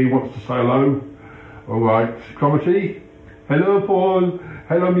 Cromity's here. He wants to say hello. All right, Cromity. Hello, Paul.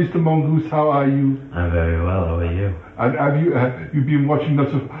 Hello, Mr. Mongoose. How are you? I'm very well. How are you? And have you been watching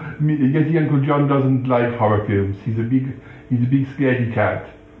lots of? Yeti Uncle John doesn't like horror films. He's a big scaredy cat.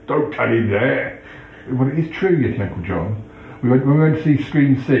 Don't tell him that. Well, it is true, Yeti Uncle John. We went to see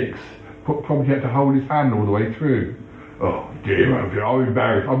Scream 6. Cromity had to hold his hand all the way through. Oh dear, I'm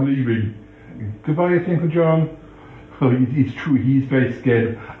embarrassed. I'm leaving. Goodbye, Uncle John. Oh, it's true, he's very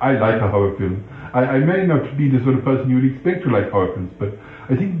scared. I like a horror film. I may not be the sort of person you would expect to like horror films, but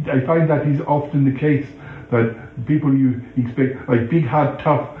I find that is often the case, that people you expect, like big, hard,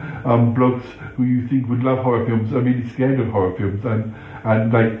 tough blokes who you think would love horror films, are really scared of horror films, and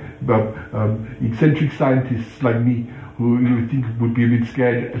like eccentric scientists like me, who you think would be a bit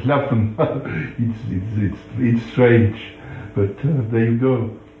scared, love them. It's strange, but there you go.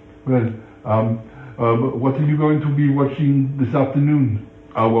 Well, what are you going to be watching this afternoon?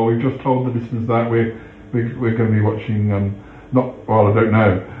 Well, we've just told the listeners that we're going to be watching. I don't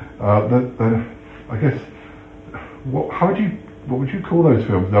know. I guess what would you call those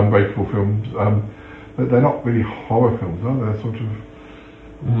films? The Unbreakable films. They're not really horror films, are they? They're sort of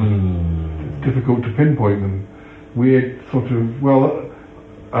it's difficult to pinpoint them. Weird sort of. Well,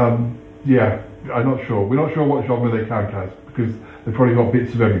 yeah. I'm not sure. We're not sure what genre they count as, because they've probably got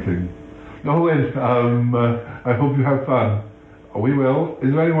bits of everything. Oh well, I hope you have fun. We will.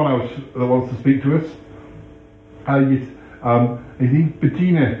 Is there anyone else that wants to speak to us? Yes. I think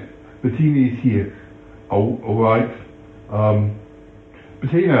Bettina is here. Oh, all right.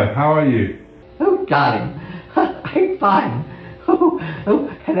 Bettina, how are you? Oh, darling, I'm fine. Oh,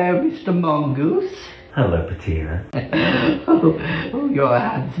 hello, Mr. Mongoose. Hello, Bettina. Oh, you're a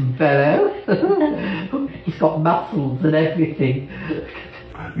handsome fellow. He's got muscles and everything.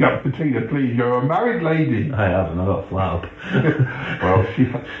 Yeah, Bettina, please, you're a married lady. I haven't, I've got flat up. Well, she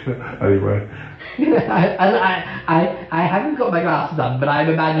has anyway. I haven't got my glasses on, but I'm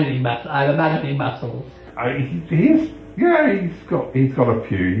imagining muscles. He's got a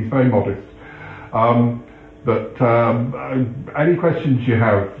few. He's very modest. But any questions you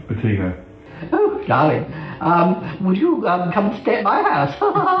have, Bettina? Oh, darling, would you come and stay at my house?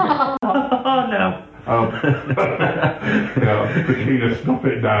 Oh, no. Bettina, stop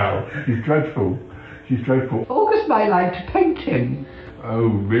it now. She's dreadful. August might like to paint him. Oh,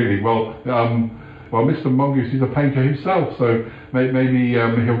 really? Well, Mr. Mongoose is a painter himself, so maybe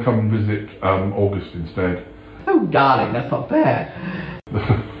he'll come and visit August instead. Oh, darling, that's not fair.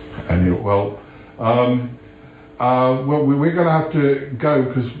 Anyway, we're going to have to go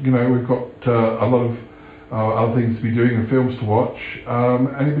because we've got a lot of other things to be doing and films to watch.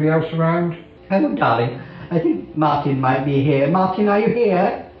 Anybody else around? Hello, darling. I think Martin might be here. Martin, are you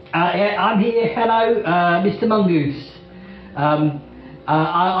here? I'm here. Hello, Mr. Mongoose.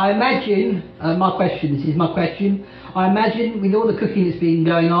 I imagine, this is my question. I imagine with all the cooking that's been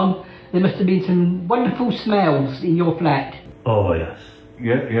going on, there must have been some wonderful smells in your flat. Oh, yes.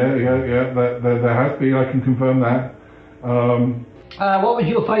 Yeah. There has been. I can confirm that. What was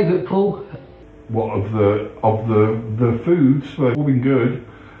your favourite, Paul? What of the foods? They've all been good,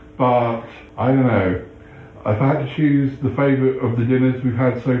 but I don't know. If I had to choose the favourite of the dinners we've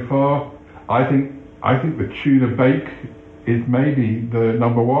had so far, I think the tuna bake is maybe the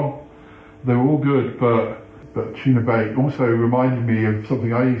number one. They're all good, but but tuna bake also reminded me of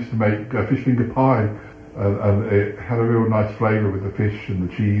something I used to make, fish finger pie, and it had a real nice flavour with the fish and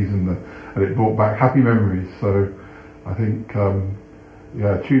the cheese, and it brought back happy memories. So I think,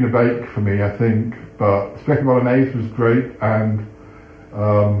 tuna bake for me, I think, but spaghetti bolognese was great, and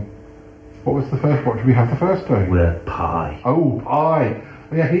what was the first? What did we have the first day? We had pie. Oh, pie!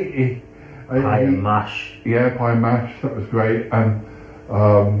 Yeah, pie and mash. Yeah, pie and mash. That was great, and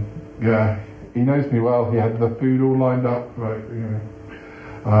he knows me well. He had the food all lined up, right?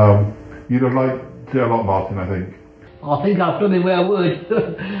 You'd have liked it a lot, Martin, I think. I think I've done it where I would.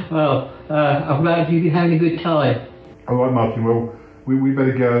 Well, I'm glad you've been having a good time. All right, Martin. Well, we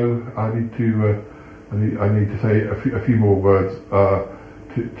better go. I need to say a few more words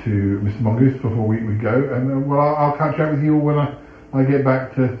to Mr. Mongoose before we go, and I'll catch up with you all when I get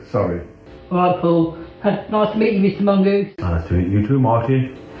back to Surrey. All right, Paul. Nice to meet you, Mr. Mongoose. Nice to meet you too,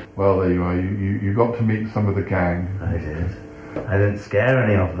 Martin. Well, there you are. You got to meet some of the gang. I did. I didn't scare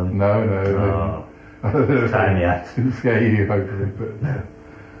any of them. No. Tiny act. Didn't scare you, hopefully, but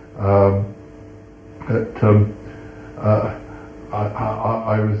I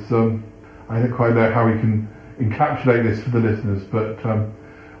don't quite know how we can encapsulate this for the listeners, but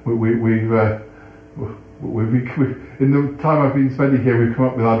we've in the time I've been spending here, we've come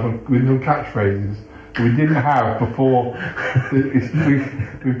up with little catchphrases we didn't have before.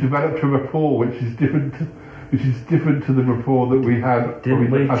 We've developed a rapport which is different to the rapport that we had.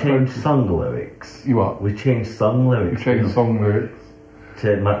 Didn't we change song lyrics? You what? We changed song lyrics. We changed song lyrics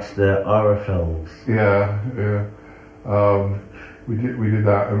to match the horror films. Yeah. We did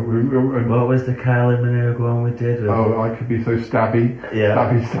that. And what was the Kylie Minogue one we did? I could be so stabby.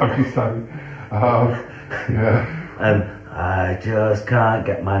 Yeah. Stabby. Yeah. And I just can't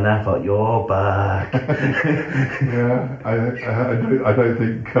get my naff out your back. Yeah. I don't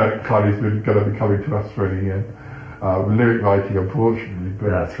think Kylie's going to be coming to us for any lyric writing, unfortunately. But,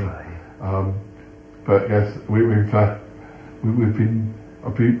 that's right. But yes,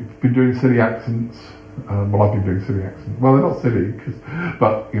 I've been doing silly accents. I've been doing silly accents. Well, they're not silly,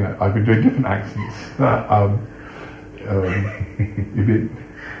 but I've been doing different accents.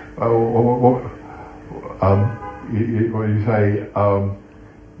 What do you say?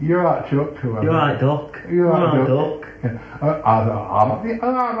 You're right, Chuck. You're right, Doc. You're right, Doc. Yeah. I'm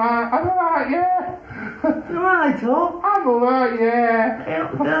alright, yeah. You're right, Doc. I'm alright,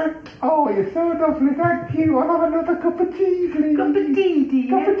 yeah. Oh, you're so lovely, thank you. I'll have another cup of tea, please. Cup of tea, dear.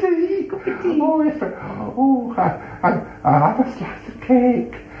 Cup of tea. Oh, yes. I'll have a slice of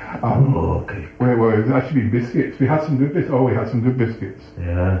cake. Okay. Well, it's actually been biscuits. We had some good biscuits. Oh, we had some good biscuits.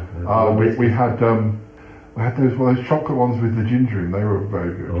 Yeah. We had those chocolate ones with the ginger in. They were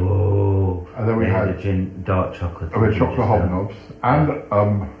very good. Oh. And then we had the dark chocolate. We had chocolate hobnobs and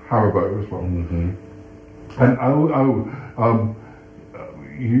Haribo as well. Mm-hmm. And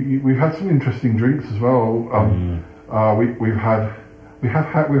we've had some interesting drinks as well. We've had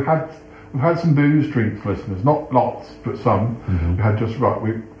some booze drinks, listeners. Not lots, but some. Mm-hmm. We had just right.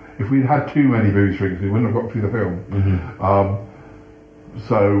 If we'd had too many booze drinks, we wouldn't have got through the film. Mm-hmm.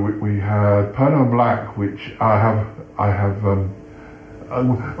 So we had Pernod Black, which I have.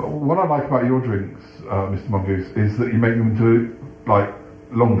 What I like about your drinks, Mr. Mongoose, is that you make them into like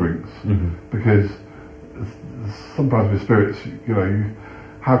long drinks, because sometimes with spirits,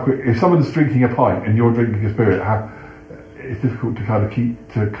 how quick if someone's drinking a pint and you're drinking a spirit, it's difficult to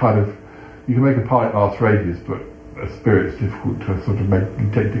you can make a pint last for ages, but a spirit's difficult to sort of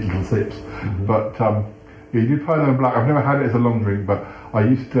take little sips. But you do Pernod Black. I've never had it as a long drink, but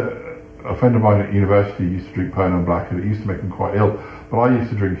a friend of mine at university used to drink Pernod Black, and it used to make him quite ill. But I used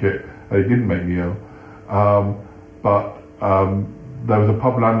to drink it, and it didn't make me ill. But there was a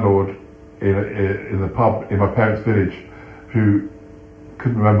pub landlord in the pub in my parents' village who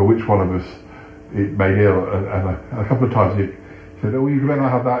couldn't remember which one of us it made ill, and a couple of times he said, "Oh, you better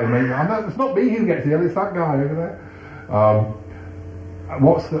not have that." It's not me who gets ill; it's that guy over there.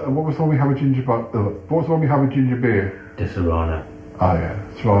 What was the one we have with ginger? What was the one we have with ginger beer? Disaronno. Oh yeah,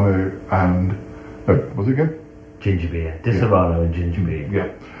 Serrano and was it good? Ginger beer. Disaronno and ginger beer. Yeah.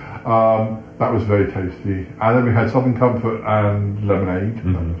 That was very tasty. And then we had Southern Comfort and lemonade.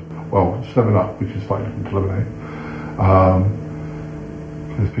 Well, 7-Up, which is slightly different to lemonade.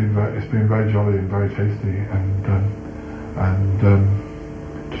 It's been very jolly and very tasty, and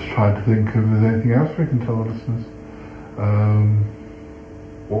just trying to think if there's anything else we can tell the listeners.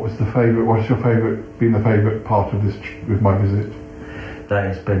 What's your favourite? Been the favourite part of this with my visit? That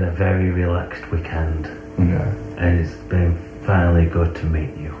has been a very relaxed weekend. Yeah. And it's been finally good to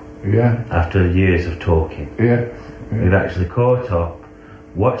meet you. Yeah. After years of talking. Yeah. We've actually caught up,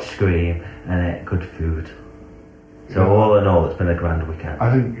 watched Scream, and ate good food. So all in all, it's been a grand weekend.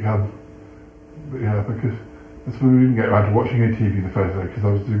 I think, because that's when we didn't get around to watching any TV the first day because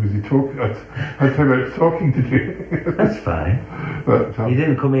I was too busy talking. I had so much talking to do. That's fine. But you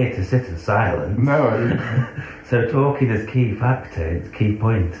didn't come here to sit in silence. No, I didn't. So talking is key factor. It's key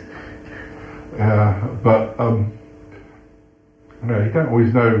point. Yeah, but you don't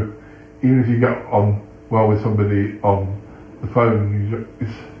always know. Even if you get on well with somebody on the phone,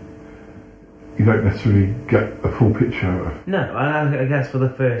 you don't necessarily get a full picture. No, and I guess for the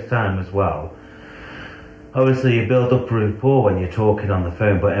first time as well. Obviously, you build up a rapport when you're talking on the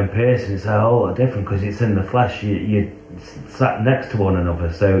phone, but in person it's a whole lot different because it's in the flesh. You sat next to one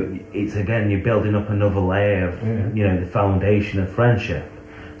another, so it's again you're building up another layer of the foundation of friendship.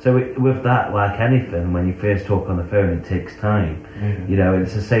 So with that, like anything, when you first talk on the phone, it takes time.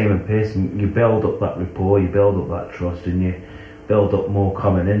 It's the same in person. You build up that rapport, you build up that trust, and you build up more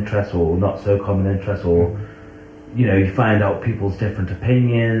common interests or not so common interests, or you find out people's different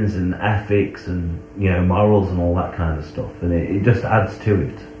opinions and ethics and morals and all that kind of stuff, and it just adds to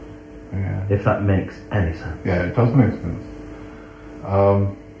it. Yeah. If that makes any sense. Yeah, it does make sense.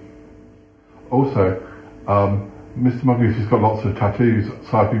 Also, Mr. Mongoose has got lots of tattoos,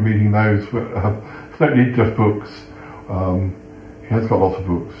 so I've been reading those. Don't need just books. He has got lots of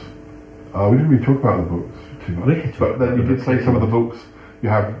books. We didn't really talk about the books too much, but then you did say some of the books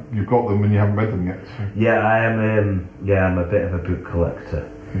you've got them and you haven't read them yet. So. Yeah, I'm a bit of a book collector.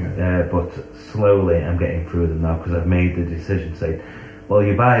 But slowly I'm getting through them now because I've made the decision saying, well,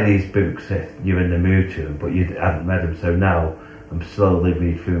 you buy these books if you're in the mood to them, but you haven't read them, so now I'm slowly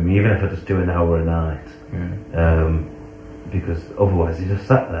read through them, even if I just do an hour a night. Because otherwise you just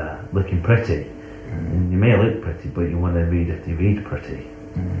sat there looking pretty. And you may look pretty, but you want to read if you read pretty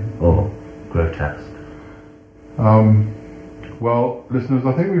or grotesque. Well, listeners,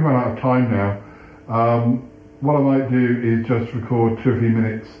 I think we've run out of time now. What I might do is just record 2 or 3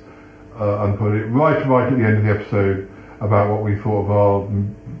 minutes and put it right at the end of the episode about what we thought of our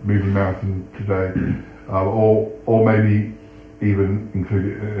movie marathon today, or maybe even include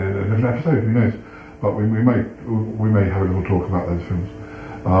it in a different episode. Who knows? But we may have a little talk about those films.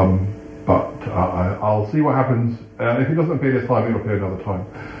 But I'll see what happens. If it doesn't appear this time, it'll appear another time.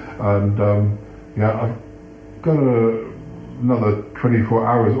 And I've got another 24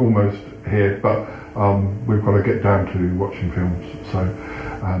 hours almost here, but we've got to get down to watching films. So,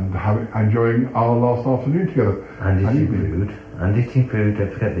 and enjoying our last afternoon together. And eating food.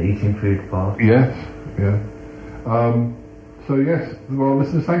 Don't forget the eating food part. Yes, yeah. So yes, well,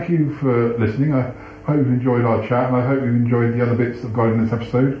 listeners, thank you for listening. I hope you've enjoyed our chat, and I hope you've enjoyed the other bits that have gone in this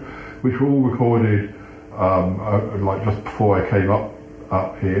episode, which were all recorded like just before I came up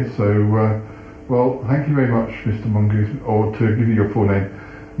here. So, well, thank you very much, Mr. Mongoose, or to give you your full name,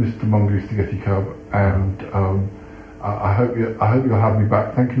 Mr. Mongoose the Getty Cub, and I hope you'll have me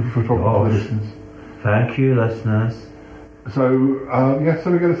back. Thank you for talking to the listeners. Thank you, listeners. So so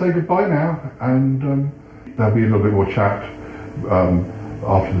we're going to say goodbye now, and there'll be a little bit more chat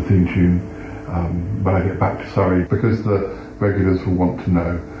after the theme tune when I get back to Surrey, because the regulars will want to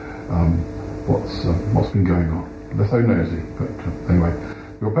know what's been going on. They're so nosy, but anyway,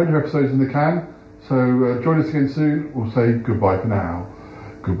 we've got plenty of episodes in the can. So join us again soon. We'll say goodbye for now.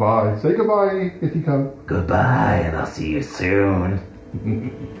 Goodbye. Say goodbye, Getty Cub. Goodbye, and I'll see you soon.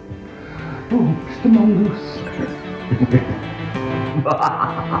 Oh, Mr. Mongoose.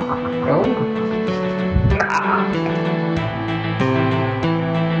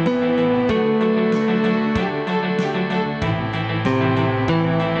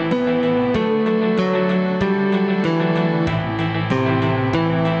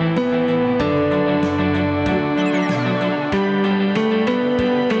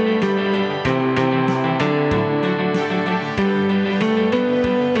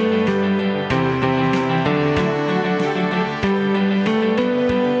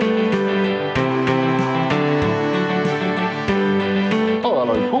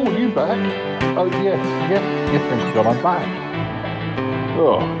 Yes, Uncle John, I'm back.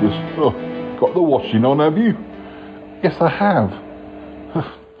 Got the washing on, have you? Yes, I have.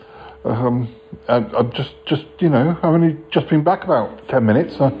 I've just I've only just been back about 10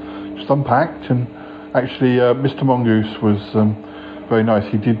 minutes. I just unpacked, and actually, Mr. Mongoose was very nice.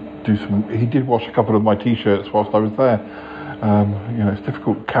 He did wash a couple of my t-shirts whilst I was there. It's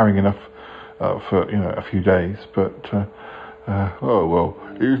difficult carrying enough for a few days, but oh well.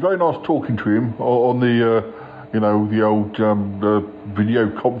 It was very nice talking to him on the, the old video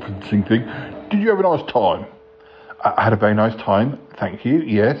conferencing thing. Did you have a nice time? I had a very nice time, thank you,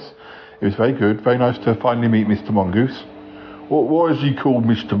 yes. It was very good, very nice to finally meet Mr. Mongoose. Why is he called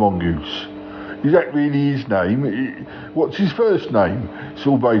Mr. Mongoose? Is that really his name? What's his first name? It's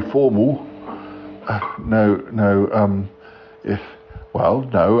all very formal. No.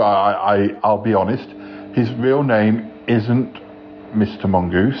 I'll be honest. His real name isn't Mr.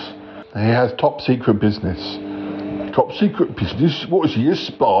 Mongoose. He has top secret business. Top secret business? What is he, a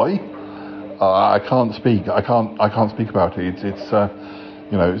spy? I can't speak. I can't speak about it.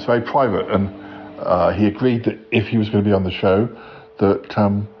 It's very private. And he agreed that if he was going to be on the show, that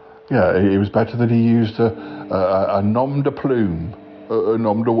it was better that he used a nom de plume. A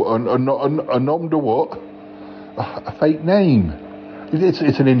nom de what? A fake name.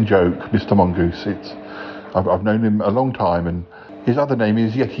 It's an in-joke, Mr. Mongoose. I've known him a long time, and his other name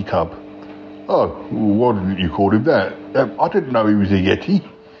is Yeti Cub. Oh, why didn't you call him that? I didn't know he was a Yeti.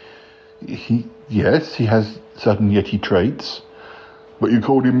 He has certain Yeti traits, but you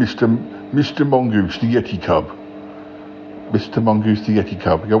called him Mr. Mongoose, the Yeti Cub. Mr. Mongoose, the Yeti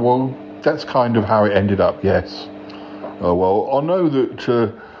Cub. Yeah, well, that's kind of how it ended up, yes. Oh, well, I know that,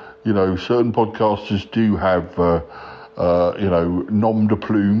 certain podcasters do have, nom de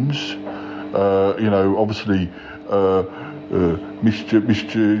plumes. Obviously,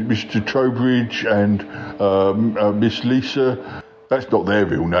 Mr. Trowbridge and Miss Lisa. That's not their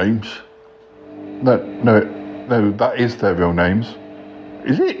real names. No, that is their real names.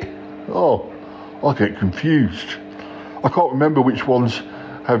 Is it? Oh, I get confused. I can't remember which ones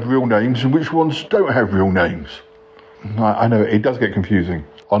have real names and which ones don't have real names. I know, it does get confusing.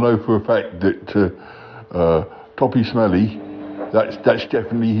 I know for a fact that Toppy Smelly, that's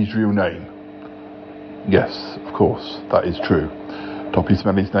definitely his real name. Yes, of course, that is true. Toppy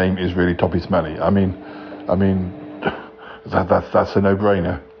Smelly's name is really Toppy Smelly. I mean, that's a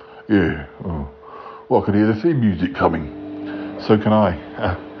no-brainer. Yeah. Oh. Well, I can hear the theme music coming. So can I.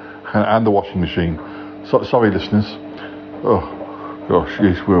 And the washing machine. Sorry, listeners. Oh, gosh,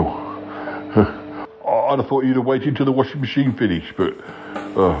 yes, Will. I'd have thought you'd have waited until the washing machine finished, but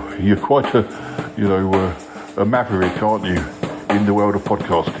you're quite a maverick, aren't you, in the world of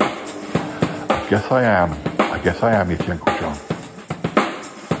podcasting? I guess I am, yes, Uncle John.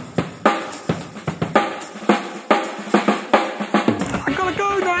 I gotta go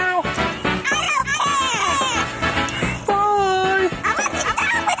now. Bye.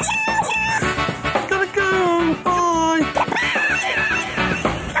 Gotta go. Bye.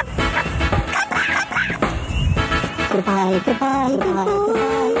 Goodbye.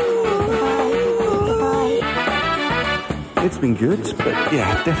 It's been good, but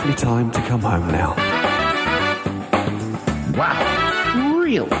yeah, definitely time to come home now. Wow,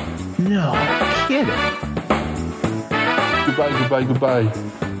 really? No kidding. Goodbye.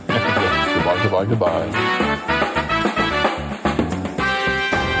 Goodbye.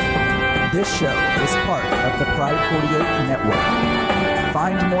 This show is part of the Pride 48 network.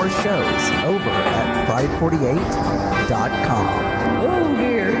 Find more shows over at pride48.com. Oh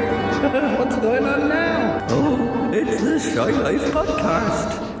dear, what's going on now? Oh, it's the Shy Life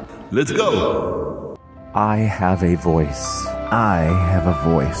Podcast. Let's go. I have a voice. I have a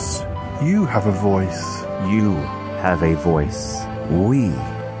voice. You have a voice. You have a voice. We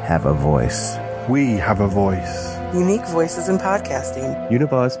have a voice. We have a voice. Unique voices in podcasting.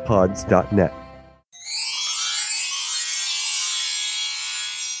 UnivazPods.net.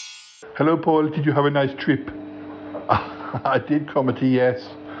 Hello, Paul. Did you have a nice trip? I did, Cromitty, yes.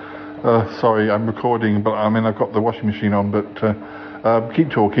 Sorry, I'm recording, but I've got the washing machine on, but keep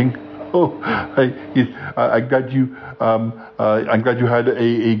talking. Oh, hey, yes, I'm glad you had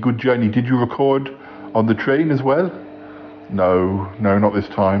a good journey. Did you record on the train as well? No, not this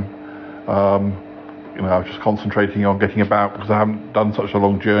time. I was just concentrating on getting about because I haven't done such a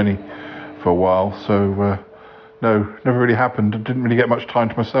long journey for a while, so no, never really happened. I didn't really get much time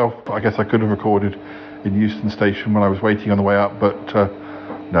to myself, but I guess I could have recorded in Euston Station when I was waiting on the way up, but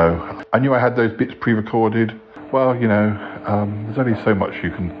no. I knew I had those bits pre-recorded. Well, there's only so much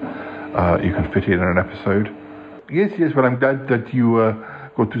you can fit in an episode. Yes, well, I'm glad that you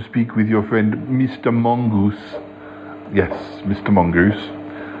got to speak with your friend Mr. Mongoose. Yes, Mr. Mongoose.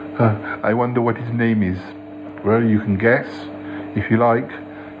 I wonder what his name is. Well, you can guess, if you like.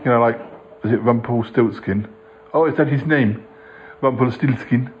 Is it Rumpelstiltskin? Oh, is that his name?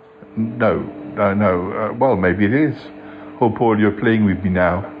 Rumpelstiltskin? No. Well, maybe it is. Oh, Paul, you're playing with me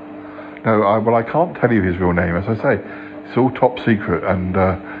now. No, I can't tell you his real name. As I say, it's all top secret, and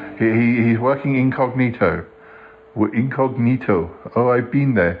he's working incognito. Incognito. Oh, I've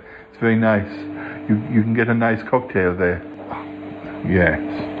been there. It's very nice. You can get a nice cocktail there. Yes.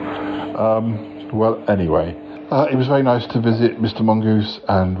 Well, anyway, it was very nice to visit Mr. Mongoose,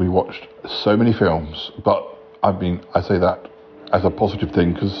 and we watched so many films. But I say that as a positive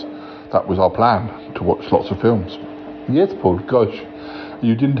thing because that was our plan, to watch lots of films. Yes, Paul, gosh,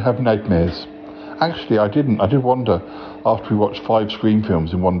 you didn't have nightmares. Actually, I didn't. I did wonder, after we watched 5 Scream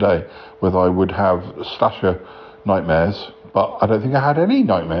films in one day, whether I would have slasher nightmares, but I don't think I had any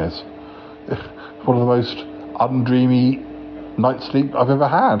nightmares. It's one of the most undreamy night's sleep I've ever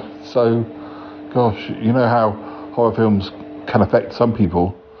had. So, gosh, you know how horror films can affect some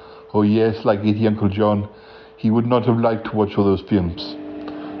people. Oh yes, like Eddie Uncle John, he would not have liked to watch all those films.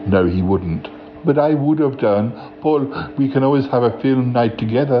 No, he wouldn't. But I would have done. Paul, we can always have a film night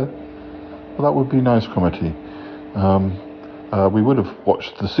together. Well, that would be nice, Cromitty. We would have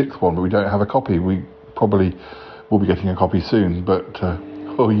watched the 6th one, but we don't have a copy. We probably will be getting a copy soon. But,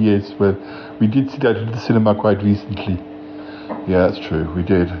 oh yes, well, we did sit out at the cinema quite recently. Yeah, that's true, we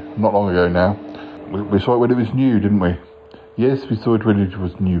did. Not long ago now. We saw it when it was new, didn't we? Yes, we saw it when it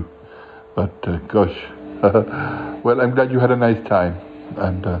was new. But, gosh. Well, I'm glad you had a nice time.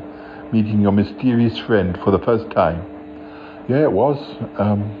 And meeting your mysterious friend for the first time. Yeah, it was.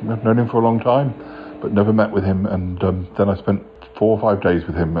 I've known him for a long time, but never met with him. And then I spent 4 or 5 days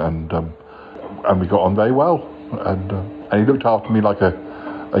with him, and we got on very well. And he looked after me like a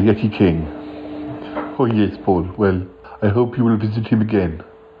Yeti king. Oh yes, Paul. Well, I hope you will visit him again.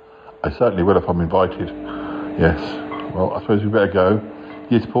 I certainly will if I'm invited. Yes. Well, I suppose we better go.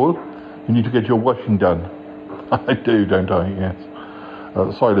 Yes, Paul? You need to get your washing done. I do, don't I? Yes.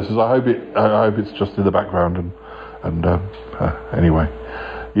 Sorry, listeners. I hope it's just in the background. And anyway,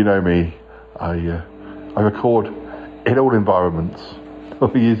 you know me. I record in all environments. Oh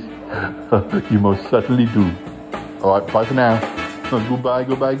yes, you most certainly do. All right, bye for now. Goodbye,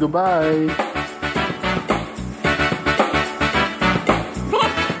 goodbye, goodbye.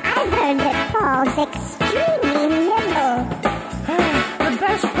 I've heard that Paul's extremely nimble. The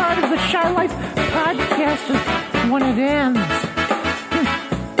best part of the Shy Life podcast is when it ends.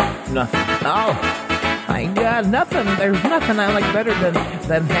 Nothing. Oh, my God, nothing. There's nothing I like better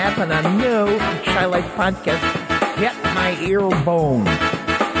than having a new Shy Life podcast hit my ear bone,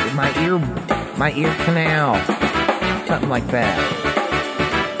 my ear canal, something like that.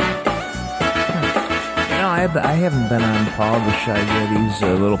 You know, I haven't been on Paul the Shy Yeti's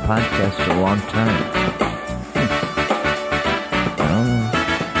little podcast for a long time.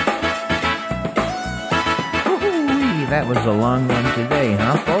 That was a long one today,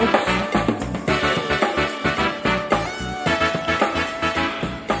 huh, folks?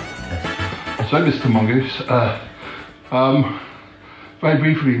 So, Mr. Mongoose, very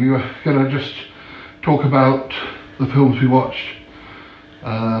briefly, we were going to just talk about the films we watched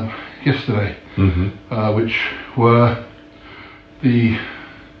yesterday, which were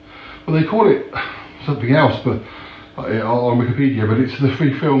they call it something else, but on Wikipedia, but it's the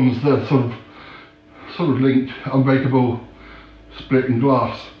 3 films that sort of linked: Unbreakable, Split, and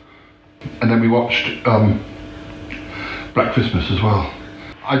Glass. And then we watched Black Christmas as well.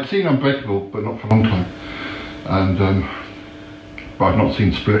 I'd seen Unbreakable, but not for a long time, and but I've not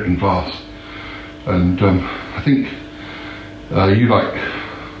seen Split and Glass. And I think you like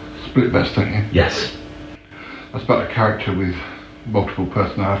Split best, don't you? Yes. That's about a character with multiple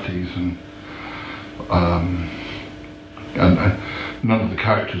personalities, and none of the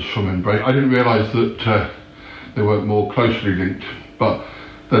characters from Embrace. I didn't realise that they weren't more closely linked, but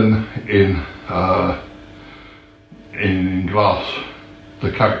then in Glass,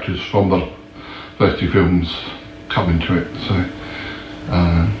 the characters from the first 2 films come into it. So,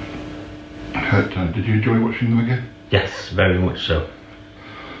 did you enjoy watching them again? Yes, very much so.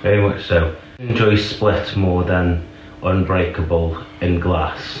 Very much so. I enjoy Split more than Unbreakable and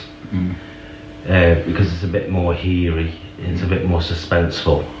Glass. Because it's a bit more eerie, it's a bit more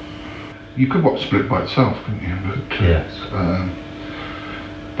suspenseful. You could watch Split by itself, couldn't you? But, yes.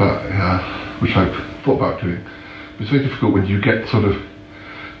 Which I've thought about doing. It's very difficult when you get sort of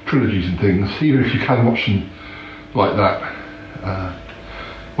trilogies and things, even if you can watch them like that,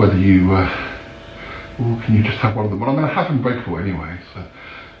 whether you, can you just have one of them? Well, I'm going to have Unbreakable anyway, so.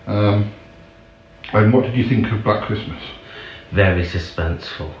 And what did you think of Black Christmas? Very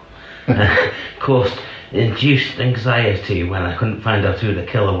suspenseful. Caused induced anxiety when I couldn't find out who the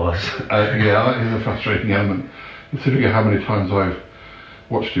killer was. Yeah, that is a frustrating element, considering how many times I've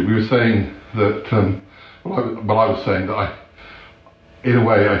watched it. We were saying that, I was saying that in a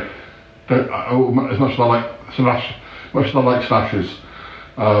way, I don't, as much as I like slashers,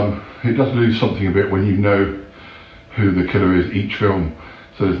 it does lose something a bit when you know who the killer is each film.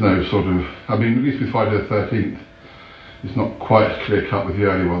 So there's no sort of, at least with Friday the 13th, it's not quite as clear cut with the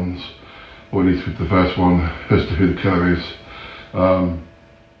early ones, or at least with the first one, as to who the killer is.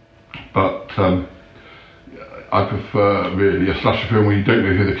 I prefer really a slasher film where you don't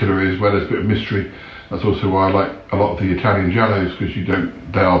know who the killer is, where there's a bit of mystery. That's also why I like a lot of the Italian giallos, because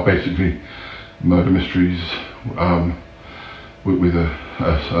they are basically murder mysteries with a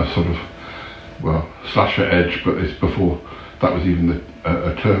sort of, well, slasher edge, but it's before that was even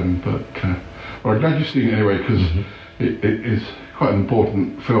a term. But well, I'm glad you've seen it anyway, because it is quite an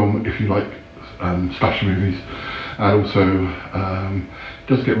important film if you like slasher movies, and also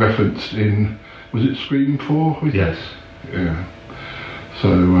does get referenced in, was it Scream 4? Yes. Yeah. So.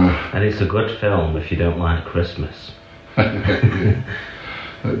 And it's a good film if you don't like Christmas. Yeah.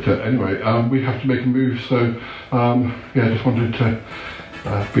 But, anyway, we have to make a move, so yeah, just wanted to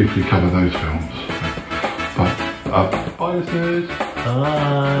briefly cover those films. But bye, listeners.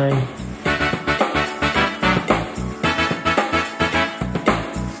 Bye.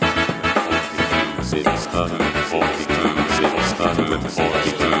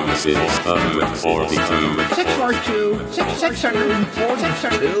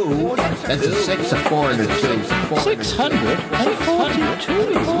 That's a 6, a 4, and a 2.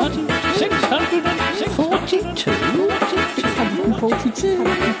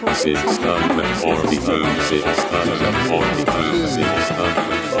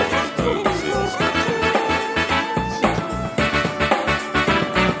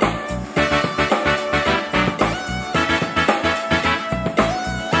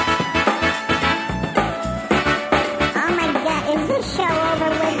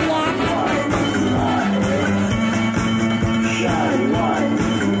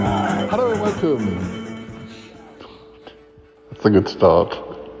 That's a good start.